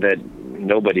something that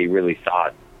nobody really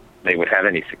thought they would have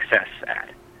any success at.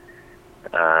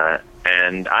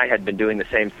 And I had been doing the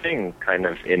same thing kind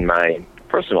of in my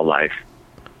personal life,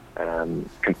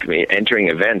 entering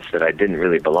events that I didn't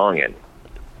really belong in.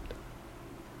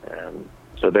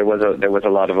 So there was a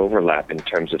lot of overlap in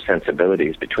terms of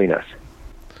sensibilities between us.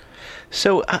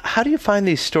 So how do you find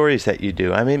these stories that you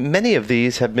do? I mean, many of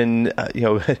these have been,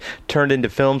 turned into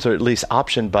films, or at least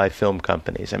optioned by film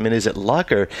companies. I mean, is it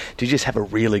luck, or do you just have a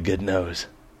really good nose?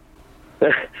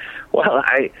 Well,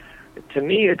 to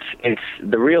me, it's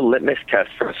the real litmus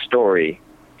test for a story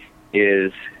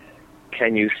is,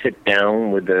 can you sit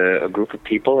down with a group of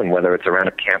people, and whether it's around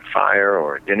a campfire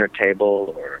or a dinner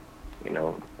table or,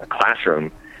 a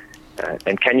classroom,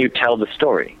 and can you tell the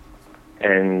story?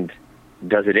 And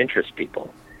does it interest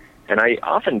people? And I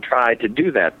often try to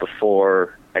do that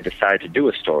before I decide to do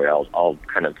a story. I'll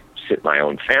kind of sit my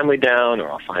own family down,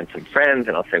 or I'll find some friends,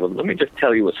 and I'll say, well, let me just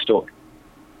tell you a story.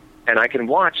 And I can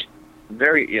watch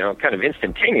very, kind of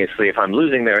instantaneously, if I'm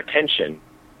losing their attention,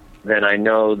 then I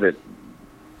know that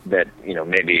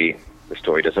maybe the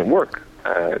story doesn't work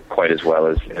quite as well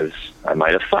as I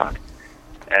might have thought.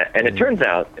 And it turns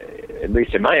out, at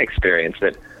least in my experience,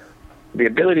 that the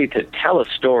ability to tell a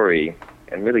story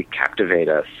and really captivate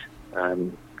us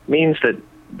means that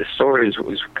the story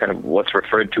is kind of what's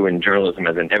referred to in journalism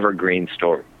as an evergreen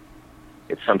story.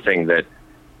 It's something that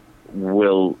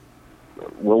will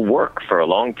work for a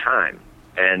long time,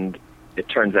 and it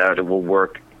turns out it will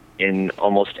work in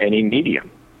almost any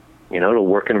medium. It'll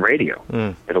work in radio.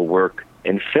 It'll work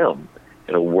in film.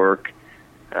 It'll work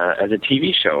as a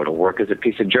TV show. It'll work as a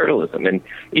piece of journalism. And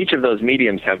each of those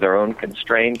mediums have their own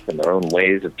constraints and their own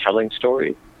ways of telling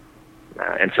stories.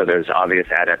 And so there's obvious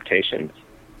adaptations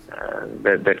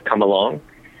that come along.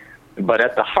 But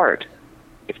at the heart,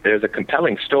 if there's a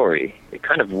compelling story, it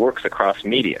kind of works across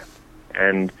media.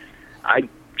 And I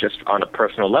just, on a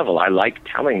personal level, I like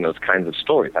telling those kinds of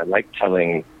stories. I like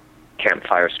telling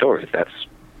campfire stories. That's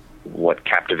what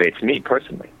captivates me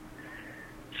personally.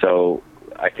 So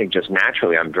I think just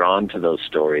naturally I'm drawn to those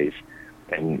stories,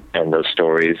 and those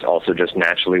stories also just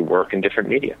naturally work in different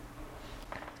media.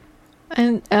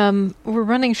 And we're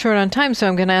running short on time, so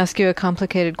I'm going to ask you a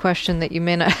complicated question that you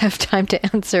may not have time to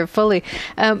answer fully.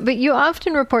 But you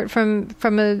often report from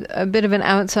a bit of an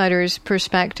outsider's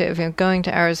perspective, going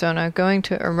to Arizona, going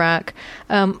to Iraq.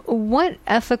 What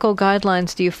ethical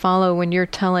guidelines do you follow when you're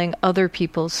telling other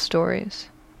people's stories?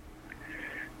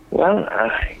 Well,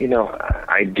 I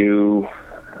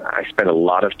spend a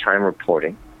lot of time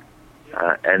reporting,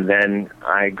 and then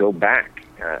I go back.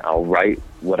 I'll write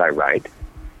what I write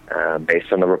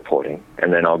based on the reporting,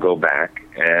 and then I'll go back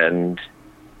and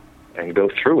go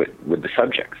through it with the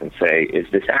subjects and say, is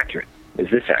this accurate? Is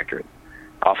this accurate?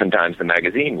 Oftentimes the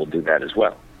magazine will do that as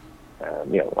well,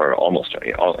 or almost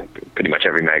pretty much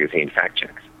every magazine fact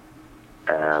checks.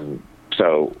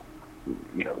 So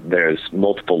there's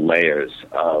multiple layers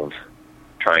of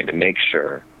trying to make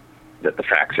sure that the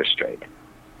facts are straight.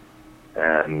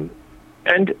 And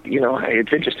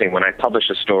it's interesting, when I publish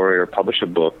a story or publish a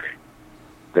book,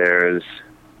 there's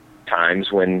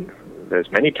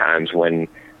many times when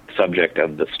the subject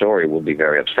of the story will be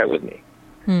very upset with me.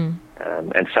 And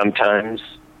sometimes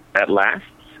that lasts.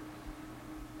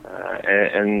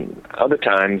 And other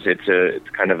times it's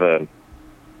kind of a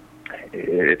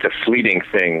fleeting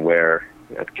thing where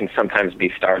it can sometimes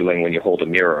be startling when you hold a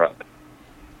mirror up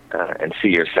and see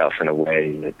yourself in a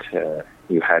way that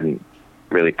you hadn't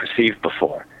really perceived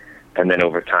before. And then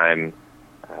over time,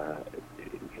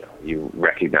 you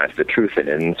recognize the truth in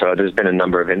it. And so there's been a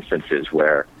number of instances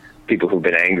where people who've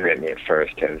been angry at me at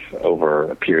first have, over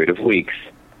a period of weeks,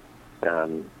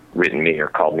 written me or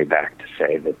called me back to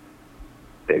say that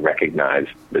they recognize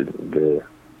the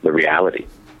reality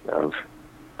of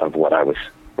what I was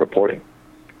reporting.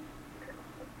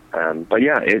 But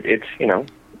yeah,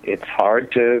 it's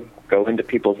hard to go into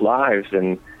people's lives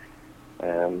and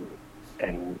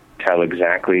tell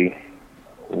exactly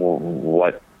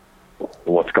what's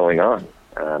going on.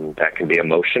 That can be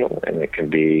emotional, and it can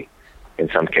be, in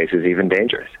some cases, even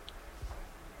dangerous.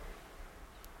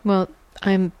 Well,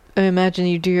 I imagine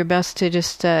you do your best to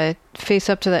just face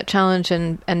up to that challenge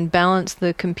and balance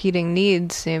the competing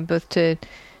needs, both to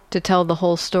tell the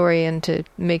whole story and to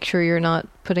make sure you're not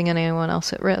putting anyone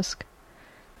else at risk.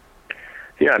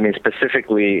 Yeah, I mean,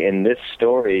 specifically in this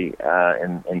story,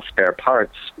 in Spare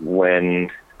Parts, when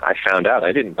I found out,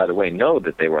 I didn't, by the way, know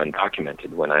that they were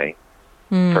undocumented when I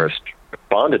first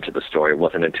responded to the story. It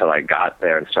wasn't until I got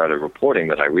there and started reporting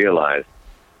that I realized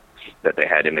that they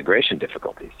had immigration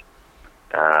difficulties.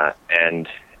 And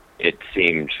it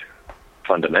seemed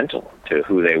fundamental to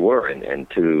who they were and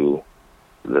to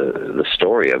the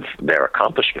story of their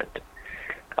accomplishment.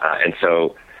 And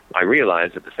so I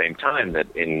realized at the same time that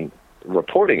in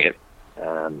reporting it,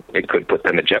 it could put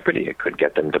them in jeopardy. It could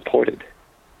get them deported.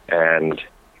 And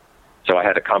so I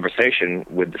had a conversation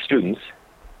with the students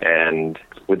and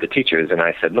with the teachers, and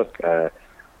I said, look,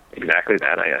 exactly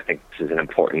that. I think this is an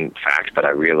important fact, but I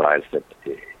realize that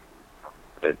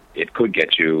it could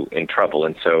get you in trouble,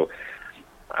 and so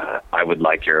I would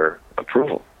like your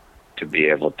approval to be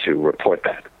able to report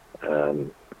that.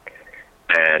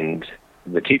 And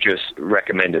the teachers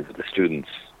recommended that the students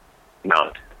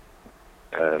not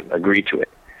agree to it.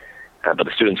 But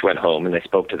the students went home and they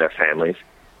spoke to their families,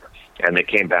 and they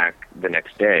came back the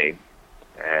next day,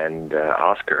 and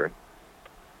Oscar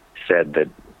said that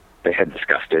they had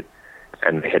discussed it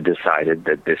and they had decided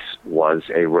that this was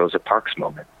a Rosa Parks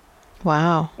moment.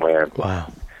 Wow. Where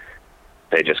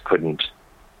they just couldn't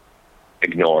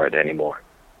ignore it anymore.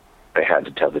 They had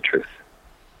to tell the truth.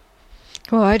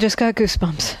 Well, I just got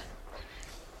goosebumps.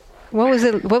 What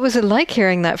was it like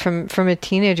hearing that from a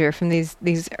teenager, from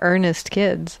these earnest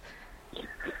kids?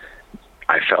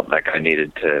 I felt like I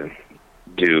needed to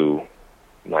do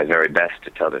my very best to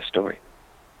tell their story.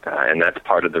 And that's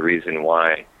part of the reason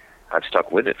why I've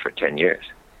stuck with it for 10 years.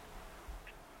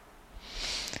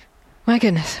 My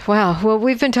goodness. Wow. Well,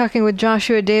 we've been talking with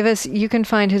Joshua Davis. You can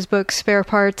find his book, Spare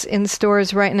Parts, in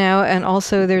stores right now. And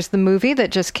also there's the movie that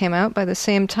just came out by the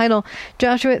same title.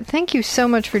 Joshua, thank you so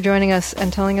much for joining us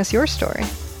and telling us your story.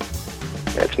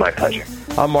 It's my pleasure.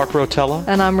 I'm Mark Rotella.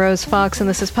 And I'm Rose Fox, and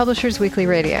this is Publishers Weekly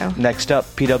Radio. Next up,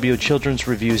 PW Children's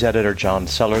Reviews editor John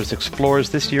Sellers explores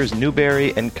this year's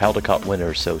Newbery and Caldecott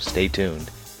winners, so stay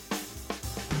tuned.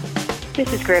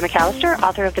 This is Greer McAllister,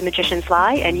 author of The Magician's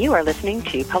Lie, and you are listening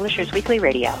to Publishers Weekly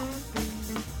Radio.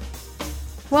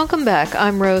 Welcome back.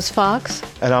 I'm Rose Fox.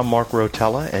 And I'm Mark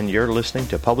Rotella, and you're listening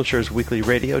to Publishers Weekly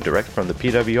Radio direct from the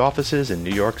PW offices in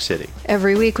New York City.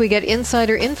 Every week we get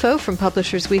insider info from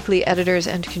Publishers Weekly editors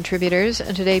and contributors,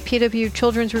 and today PW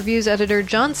Children's Reviews editor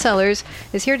John Sellers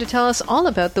is here to tell us all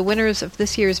about the winners of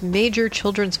this year's major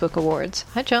children's book awards.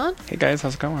 Hi, John. Hey, guys.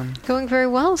 How's it going? Going very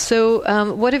well.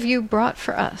 So what have you brought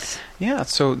for us? Yeah,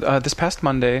 so this past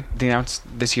Monday, they announced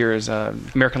this year's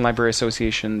American Library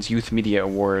Association's Youth Media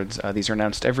Awards. These are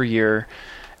announced every year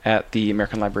at the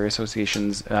American Library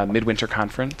Association's Midwinter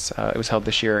Conference. It was held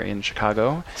this year in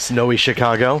Chicago. Snowy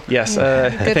Chicago? Yes.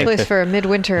 Good place for a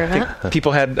midwinter event.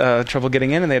 People had trouble getting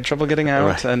in and they had trouble getting out,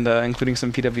 right. and including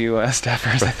some PW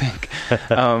staffers, I think.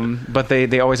 But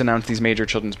they always announce these major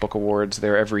children's book awards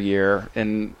there every year.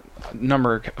 In a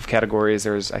number of categories,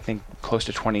 there's, I think, close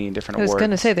to 20 different awards. I was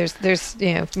going to say,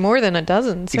 there's more than a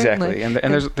dozen, certainly. Exactly,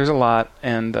 and there's a lot,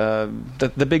 and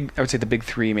the big, I would say the big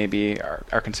three maybe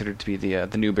are considered to be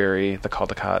the Newbery, the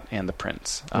Caldecott, and the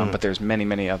Prince. But there's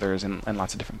many others and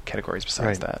lots of different categories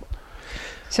besides that.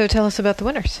 So tell us about the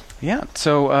winners. Yeah,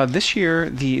 so this year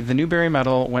the Newbery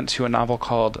Medal went to a novel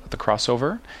called The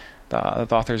Crossover. The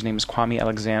author's name is Kwame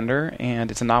Alexander, and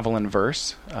it's a novel in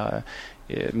verse.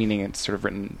 Meaning it's sort of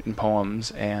written in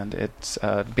poems, and it's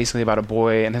basically about a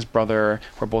boy and his brother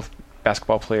who are both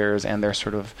basketball players, and their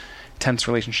sort of tense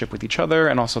relationship with each other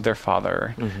and also their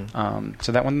father.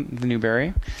 So that won the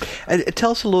Newbery. And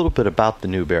tell us a little bit about the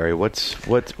Newbery.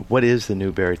 What is the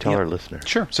Newbery? Tell our listeners.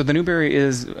 Sure. So the Newbery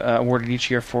is awarded each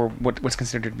year for what's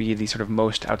considered to be the sort of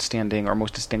most outstanding or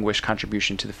most distinguished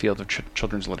contribution to the field of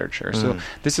children's literature. So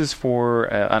this is for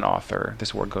an author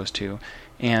this award goes to.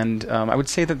 And I would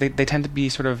say that they tend to be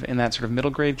sort of in that sort of middle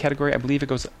grade category. I believe it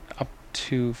goes up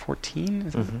to 14,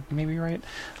 is maybe right?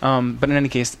 But in any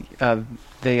case,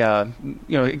 they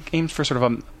it aims for sort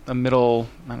of a middle,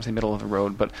 I don't want to say middle of the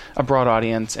road, but a broad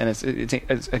audience, and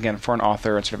it's again for an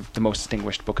author, it's sort of the most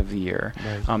distinguished book of the year.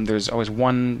 Right. There's always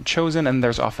one chosen, and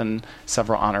there's often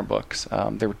several honor books.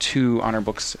 There were 2 honor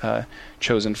books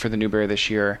chosen for the Newbery this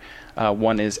year.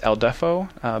 One is El Defo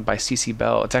by C.C.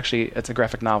 Bell. It's a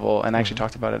graphic novel, and I actually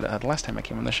talked about it the last time I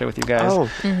came on the show with you guys. Oh,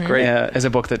 great! As a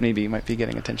book that maybe might be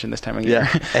getting attention this time of year.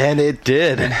 Yeah, and it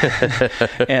did.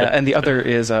 And the other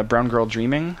is Brown Girl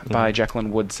Dreaming by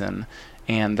Jacqueline Woodson.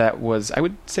 And I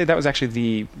would say that was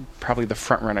actually probably the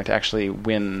front runner to actually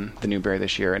win the Newbery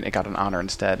this year, and it got an honor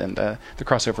instead. And the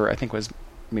Crossover, I think, was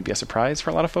maybe a surprise for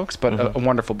a lot of folks, but a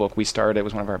wonderful book. We starred. It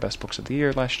was one of our best books of the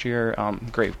year last year.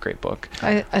 Great book.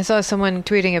 I saw someone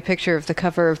tweeting a picture of the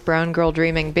cover of Brown Girl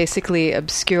Dreaming, basically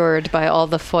obscured by all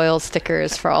the foil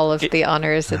stickers for all of the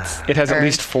honors. It has at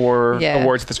least 4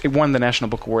 awards. It won the National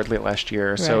Book Award late last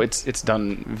year, so it's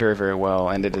done very, very well,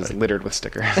 and it is littered with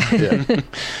stickers.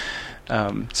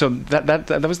 So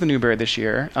that was the Newbery this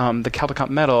year. The Caldecott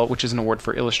Medal, which is an award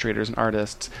for illustrators and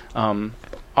artists,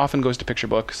 often goes to picture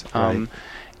books.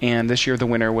 And this year the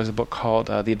winner was a book called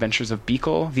The Adventures of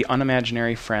Beekle, The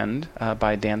Unimaginary Friend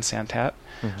by Dan Santat.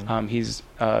 Mm-hmm. He's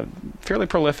a fairly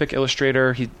prolific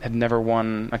illustrator. He had never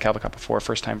won a Caldecott before.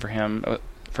 First time for him.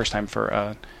 First time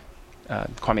for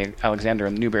Kwame Alexander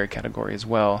in the Newbery category as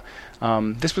well.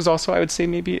 This was also, I would say,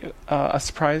 maybe a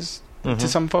surprise to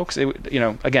some folks.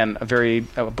 Again,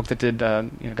 a book that did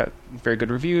got very good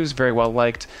reviews, very well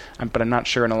liked. But I'm not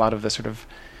sure in a lot of the sort of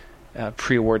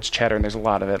pre-awards chatter, and there's a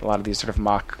lot of these sort of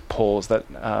mock polls that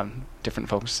different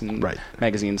folks in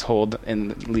magazines hold in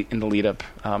the lead up.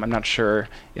 I'm not sure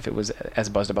if it was as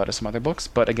buzzed about as some other books,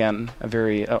 but again,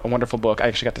 a wonderful book. I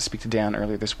actually got to speak to Dan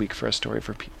earlier this week for a story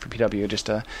for PW, just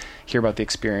to hear about the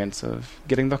experience of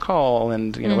getting the call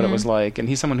and what it was like. And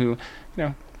he's someone who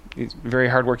he's a very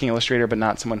hardworking illustrator, but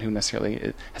not someone who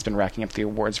necessarily has been racking up the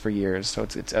awards for years. So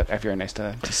it's very nice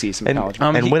to see some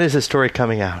acknowledgement. And when is this story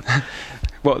coming out?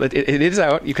 Well, it is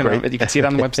out. You can see it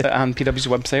on the website, on PW's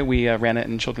website. We ran it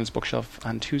in Children's Bookshelf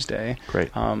on Tuesday.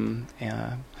 Great. But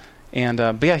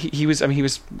yeah, he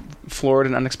was floored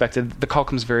and unexpected. The call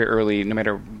comes very early, no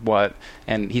matter what,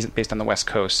 and he's based on the West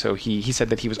Coast. So he said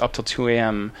that he was up till 2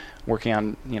 a.m. working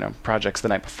on projects the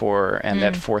night before, and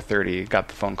at 4:30 got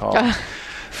the phone call.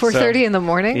 4:30 in the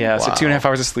morning? Yeah, so 2.5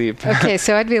 hours of sleep. Okay,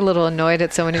 so I'd be a little annoyed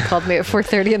at someone who called me at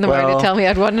 4:30 in the morning to tell me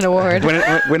I'd won an award.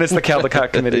 When it's the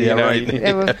Caldecott committee,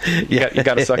 you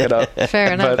got to suck it up.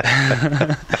 Fair enough.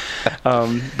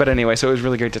 But anyway, so it was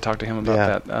really great to talk to him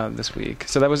about that this week.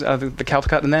 So that was the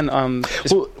Caldecott, and then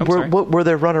were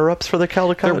there runner-ups for the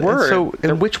Caldecott? There were.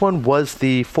 And which one was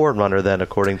the forerunner then,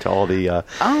 according to all the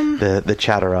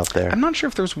chatter out there? I'm not sure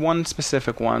if there was one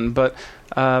specific one, but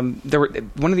there were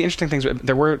one of the interesting things.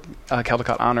 There were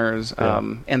Caldecott honors,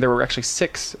 and there were actually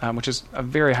 6, which is a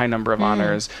very high number of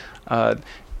honors. A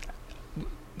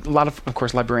lot of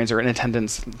course, librarians are in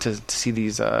attendance to see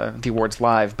these the awards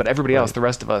live, but everybody else, the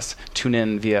rest of us, tune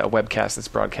in via a webcast that's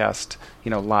broadcast,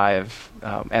 live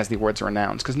as the awards are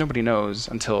announced, because nobody knows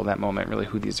until that moment really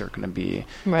who these are going to be.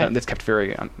 Right. That's kept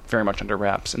very much under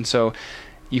wraps, and so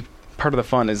part of the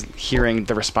fun is hearing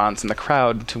the response in the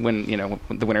crowd to when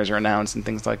the winners are announced and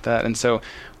things like that. And so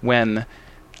when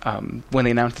they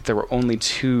announced that there were only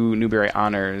 2 Newbery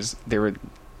honors,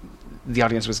 the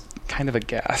audience was kind of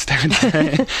aghast. I would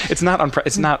say it's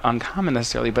not uncommon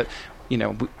necessarily, but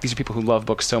these are people who love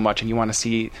books so much, and you want to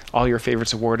see all your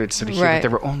favorites awarded. So to hear that there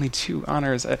were only 2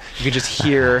 honors, you could just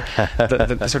hear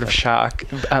the sort of shock.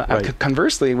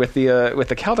 Conversely, with the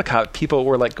Caldecott, people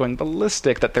were like going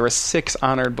ballistic that there were 6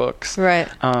 honored books. Right.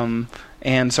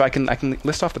 And so I can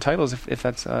list off the titles if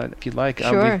that's if you'd like.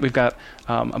 Sure. We've got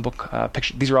a book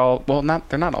picture. These are all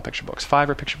they're not all picture books.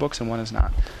 5 are picture books and 1 is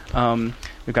not.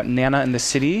 We've got Nana in the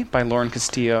City by Lauren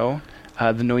Castillo.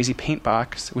 The Noisy Paint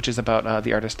Box, which is about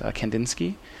the artist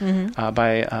Kandinsky.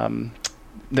 By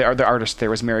the artist there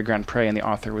was Mary Grand Pré, and the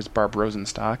author was Barb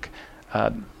Rosenstock.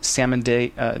 Sam and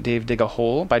Dave Dig a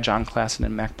Hole by John Klassen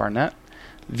and Mac Barnett.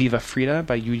 Viva Frida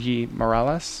by Yuji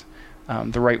Morales.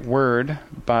 The Right Word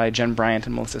by Jen Bryant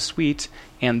and Melissa Sweet,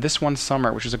 and This One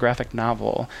Summer, which is a graphic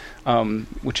novel,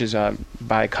 which is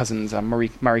by cousins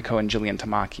Mariko and Jillian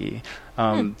Tamaki.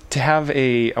 To have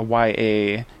a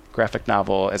YA graphic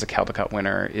novel as a Caldecott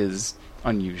winner is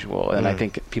unusual, and I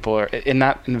think people are,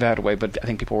 not in a bad way, but I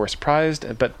think people were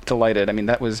surprised but delighted. I mean,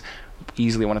 that was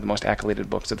easily one of the most accoladed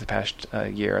books of the past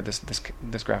year, this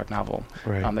graphic novel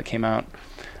that came out.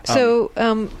 So,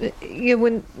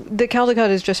 when the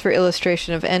Caldecott is just for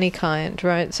illustration of any kind,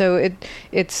 right? So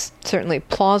it's certainly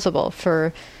plausible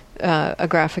for a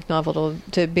graphic novel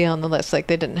to be on the list. Like,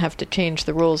 they didn't have to change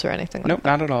the rules or anything like that. Nope,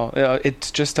 not at all.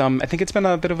 It's just, I think it's been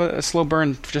a bit of a slow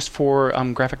burn just for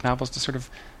graphic novels to sort of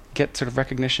get sort of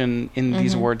recognition in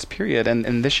these awards, period.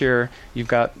 And this year, you've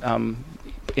got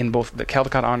in both the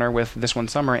Caldecott honor with This One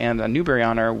Summer and a Newbery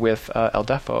honor with El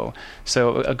Defo.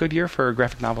 So a good year for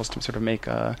graphic novels to sort of make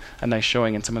a nice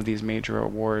showing in some of these major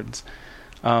awards.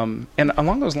 And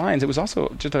along those lines, it was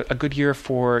also just a good year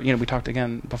for, we talked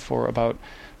again before about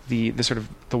the sort of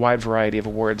the wide variety of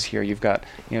awards here. You've got,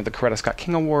 the Coretta Scott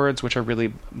King Awards, which are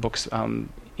really books aimed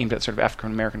at sort of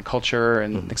African American culture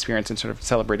and experience and sort of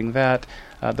celebrating that.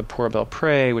 The Pour Belle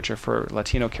Pré, which are for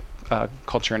Latino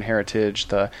culture and heritage.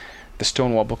 The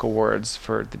Stonewall Book Awards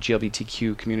for the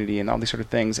GLBTQ community and all these sort of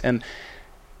things. And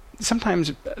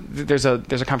sometimes there's a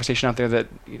conversation out there that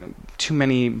too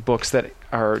many books that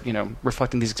are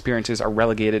reflecting these experiences are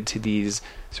relegated to these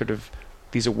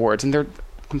awards, and they're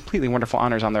completely wonderful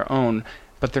honors on their own,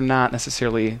 but they're not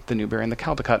necessarily the Newbery and the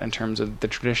Caldecott in terms of the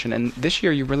tradition. And this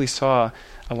year you really saw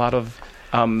a lot of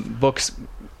books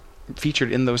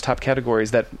featured in those top categories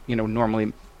that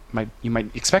normally you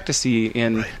might expect to see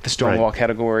in the Stonewall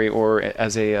category or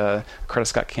as a Coretta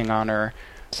Scott King honor.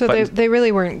 So they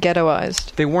really weren't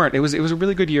ghettoized. They weren't. It was a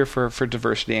really good year for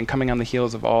diversity, and coming on the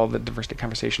heels of all the diversity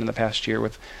conversation in the past year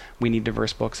with We Need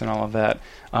Diverse Books and all of that,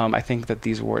 I think that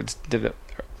these awards did a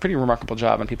pretty remarkable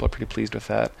job, and people are pretty pleased with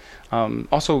that.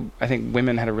 Also, I think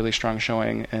women had a really strong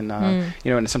showing, and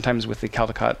and sometimes with the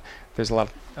Caldecott, there's a lot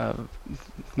of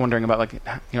wondering about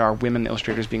are women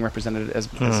illustrators being represented as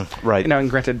right? And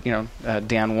granted,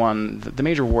 Dan won the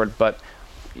major award, but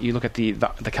you look at the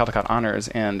Caldecott honors,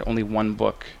 and only one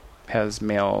book has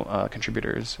male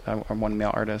contributors or one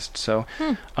male artist. So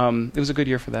it was a good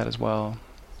year for that as well.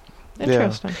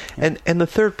 Interesting. Yeah. And the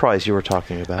third prize you were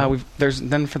talking about. There's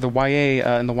then for the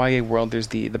YA in the YA world, there's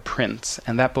the Prince,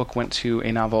 and that book went to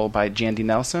a novel by Jandy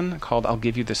Nelson called I'll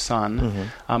Give You the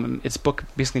Sun. It's a book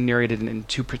basically narrated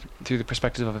through the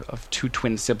perspective of two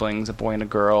twin siblings, a boy and a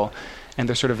girl, and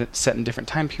they're sort of set in different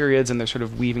time periods, and they're sort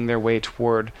of weaving their way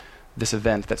toward this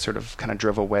event that sort of kind of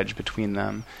drove a wedge between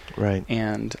them. Right.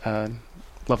 And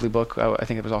lovely book. I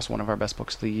think it was also one of our best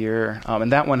books of the year.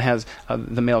 And that one has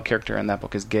the male character in that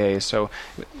book is gay, so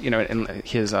and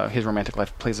his romantic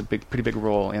life plays a pretty big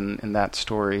role in that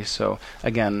story. So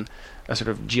again, a sort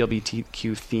of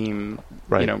GLBTQ theme,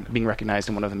 being recognized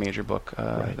in one of the major book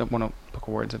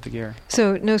awards of the year.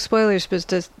 So no spoilers,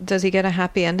 but does he get a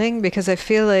happy ending? Because I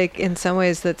feel like in some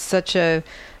ways that's such a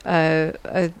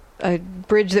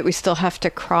bridge that we still have to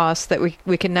cross, that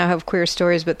we can now have queer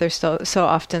stories, but they're still so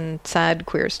often sad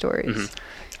queer stories.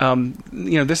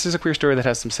 This is a queer story that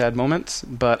has some sad moments,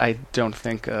 but I don't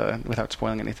think, without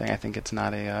spoiling anything, I think it's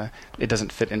not it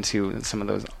doesn't fit into some of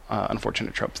those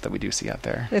unfortunate tropes that we do see out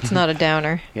there. It's not a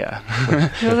downer. Yeah.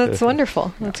 Well, that's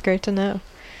wonderful. That's great to know.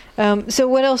 So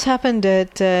what else happened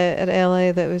at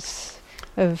ALA that was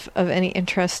of any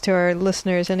interest to our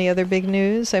listeners? Any other big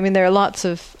news? I mean, there are lots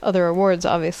of other awards,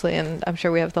 obviously, and I'm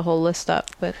sure we have the whole list up.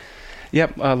 But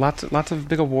yep, lots of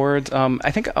big awards.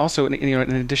 I think also,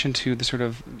 in addition to the sort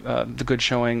of the good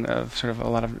showing of sort of a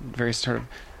lot of very sort of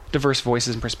diverse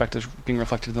voices and perspectives being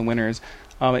reflected in the winners,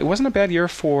 it wasn't a bad year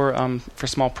for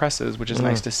small presses, which is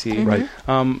nice to see. Right.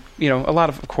 A lot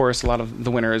of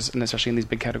the winners, and especially in these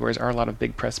big categories, are a lot of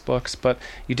big press books. But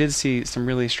you did see some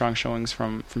really strong showings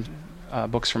from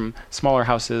books from smaller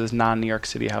houses, non-New York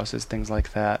City houses, things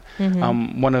like that.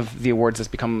 One of the awards that's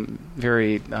become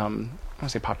very, I won't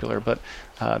say popular, but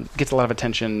gets a lot of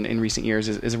attention in recent years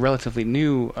is a relatively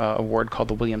new award called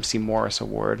the William C. Morris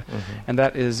Award, and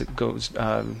that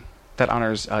that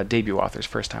honors debut authors,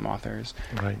 first-time authors.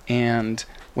 Right. And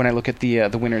when I look at the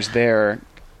winners there,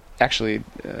 actually,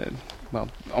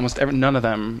 none of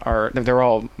them they're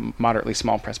all moderately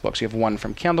small press books. You have one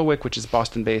from Candlewick, which is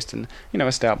Boston-based and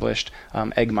established.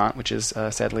 Egmont, which is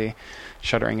sadly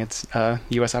shuttering its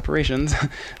U.S. operations,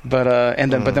 but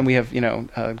then we have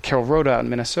Carol Rhoda out in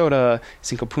Minnesota,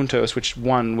 Cinco Puntos, which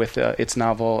won with its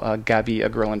novel Gabby, A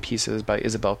Girl in Pieces by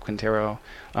Isabel Quintero.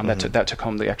 That took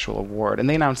home the actual award, and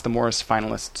they announced the Morris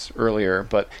finalists earlier,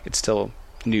 but it's still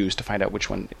news to find out which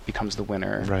one becomes the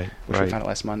winner, which we found out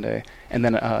last Monday. And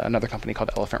then another company called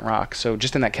Elephant Rock. So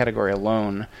just in that category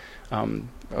alone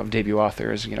of debut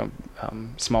authors,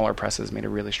 smaller presses made a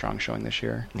really strong showing this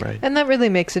year. Right. And that really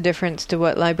makes a difference to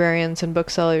what librarians and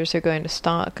booksellers are going to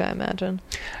stock, I imagine.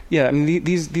 Yeah, I mean,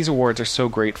 these awards are so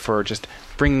great for just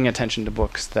bringing attention to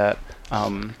books that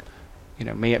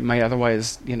may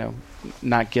otherwise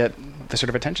not get the sort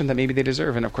of attention that maybe they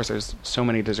deserve. And of course, there's so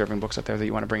many deserving books out there that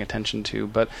you want to bring attention to.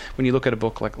 But when you look at a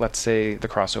book like, let's say, The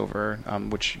Crossover,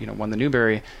 which won the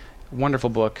Newbery, wonderful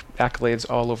book, accolades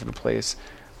all over the place,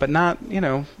 but not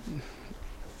you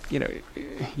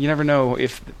never know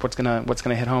if what's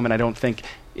gonna hit home. And I don't think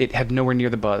it had nowhere near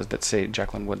the buzz that, say,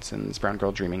 Jacqueline Woodson's Brown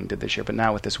Girl Dreaming did this year. But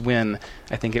now with this win,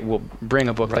 I think it will bring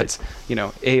a book that's,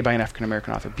 A, by an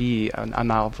African-American author, B, a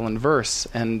novel in verse,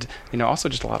 and, also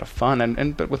just a lot of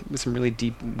fun, but with some really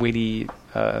deep, weighty,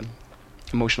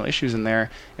 emotional issues in there,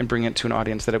 and bring it to an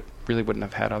audience that it really wouldn't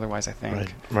have had otherwise, I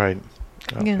think. Right.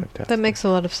 Oh, yeah, that makes a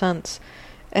lot of sense.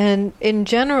 And in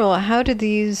general, how do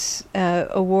these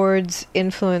awards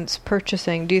influence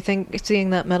purchasing? Do you think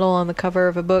seeing that medal on the cover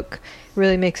of a book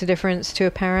really makes a difference to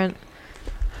a parent?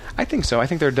 I think so. I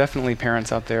think there are definitely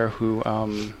parents out there who,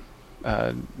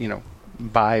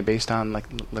 buy based on,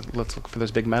 let's look for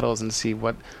those big medals and see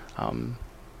what do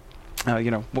I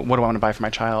want to buy for my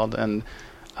child? And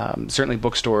certainly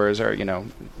bookstores are,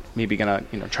 maybe going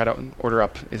to, try to order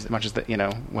up as much as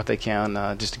what they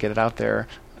can just to get it out there.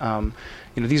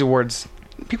 These awards,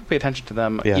 people pay attention to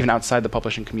them even outside the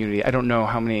publishing community. I don't know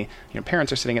how many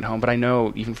parents are sitting at home, but I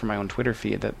know even from my own Twitter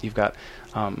feed that you've got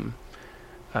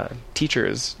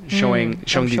teachers showing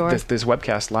this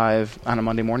webcast live on a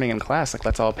Monday morning in class. Like,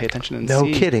 let's all pay attention and see.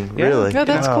 No kidding, really? No,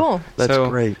 that's cool. That's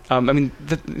great. I mean,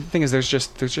 the thing is, there's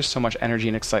just so much energy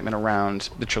and excitement around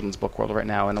the children's book world right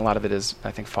now, and a lot of it is,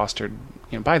 I think, fostered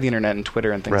by the internet and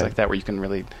Twitter and things like that, where you can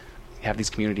really have these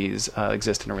communities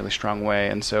exist in a really strong way.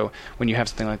 And so when you have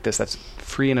something like this that's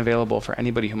free and available for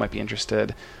anybody who might be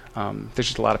interested, there's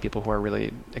just a lot of people who are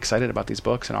really excited about these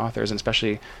books and authors, and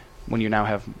especially when you now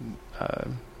have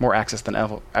more access than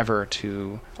ever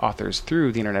to authors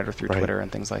through the internet or through Twitter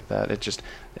and things like that.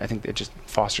 I think it just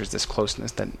fosters this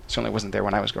closeness that certainly wasn't there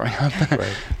when I was growing up.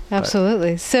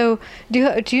 Absolutely. So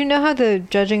do you know how the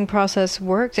judging process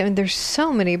works? I mean, there's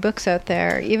so many books out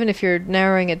there. Even if you're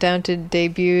narrowing it down to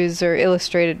debuts or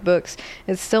illustrated books,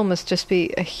 it still must just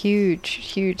be a huge,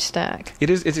 huge stack.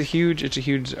 It is. It's a huge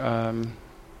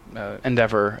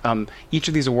endeavor. Each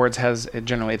of these awards has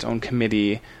generally its own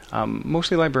committee,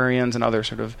 mostly librarians and other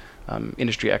sort of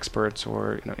industry experts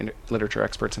or literature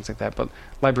experts, things like that. But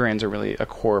librarians are really a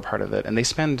core part of it, and they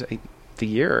spend the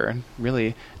year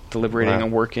really deliberating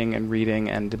and working and reading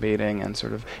and debating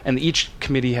and each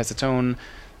committee has its own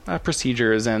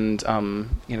procedures, and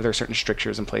there are certain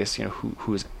strictures in place.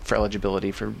 Who's for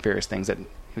eligibility for various things that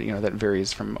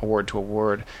varies from award to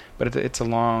award. But it's a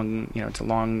long,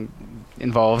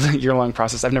 involved year-long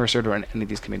process. I've never served on any of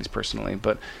these committees personally,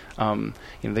 but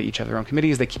they each have their own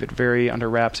committees. They keep it very under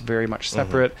wraps, very much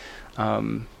separate.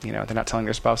 They're not telling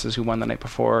their spouses who won the night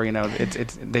before.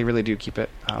 They really do keep it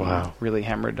really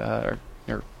hammered or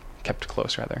kept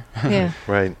close, rather. Yeah.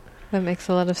 Right. That makes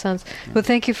a lot of sense. Well,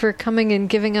 thank you for coming and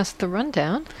giving us the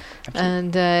rundown. Absolutely.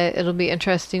 And it'll be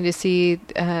interesting to see.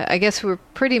 I guess we're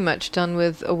pretty much done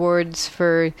with awards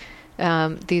for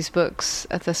these books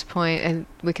at this point, and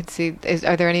we could see.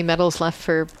 Are there any medals left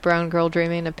for Brown Girl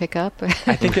Dreaming to pick up?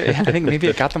 I think maybe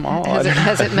it got them all.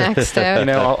 Has it maxed out?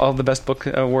 All the best book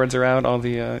awards are out. All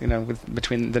the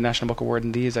between the National Book Award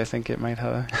and these, I think it might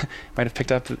have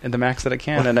picked up the max that it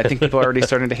can. And I think people are already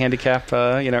starting to handicap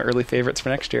early favorites for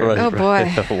next year. Right, oh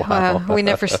boy! Wow, we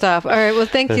never stop. All right, well,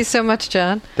 thank you so much,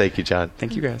 John. Thank you, John.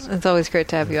 Thank you, guys. It's always great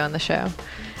to have you on the show.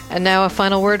 And now a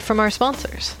final word from our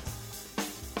sponsors.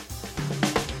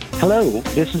 Hello,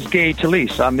 this is Gay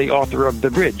Talese. I'm the author of The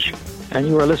Bridge, and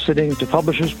you are listening to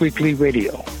Publishers Weekly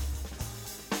Radio.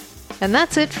 And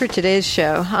that's it for today's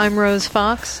show. I'm Rose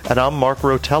Fox. And I'm Mark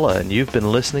Rotella, and you've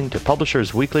been listening to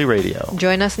Publishers Weekly Radio.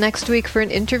 Join us next week for an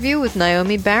interview with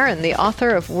Naomi Barron, the author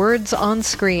of Words on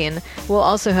Screen. We'll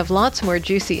also have lots more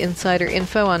juicy insider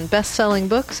info on best-selling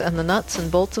books and the nuts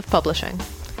and bolts of publishing.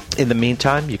 In the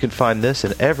meantime, you can find this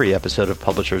and every episode of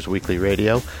Publishers Weekly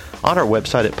Radio on our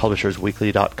website at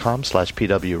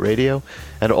publishersweekly.com/pwradio,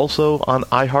 and also on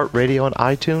iHeartRadio and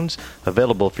iTunes,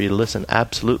 available for you to listen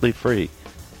absolutely free.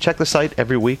 Check the site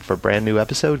every week for a brand new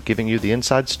episode giving you the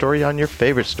inside story on your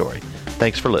favorite story.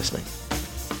 Thanks for listening.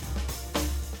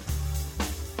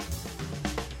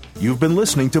 You've been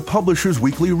listening to Publishers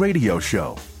Weekly Radio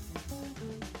Show.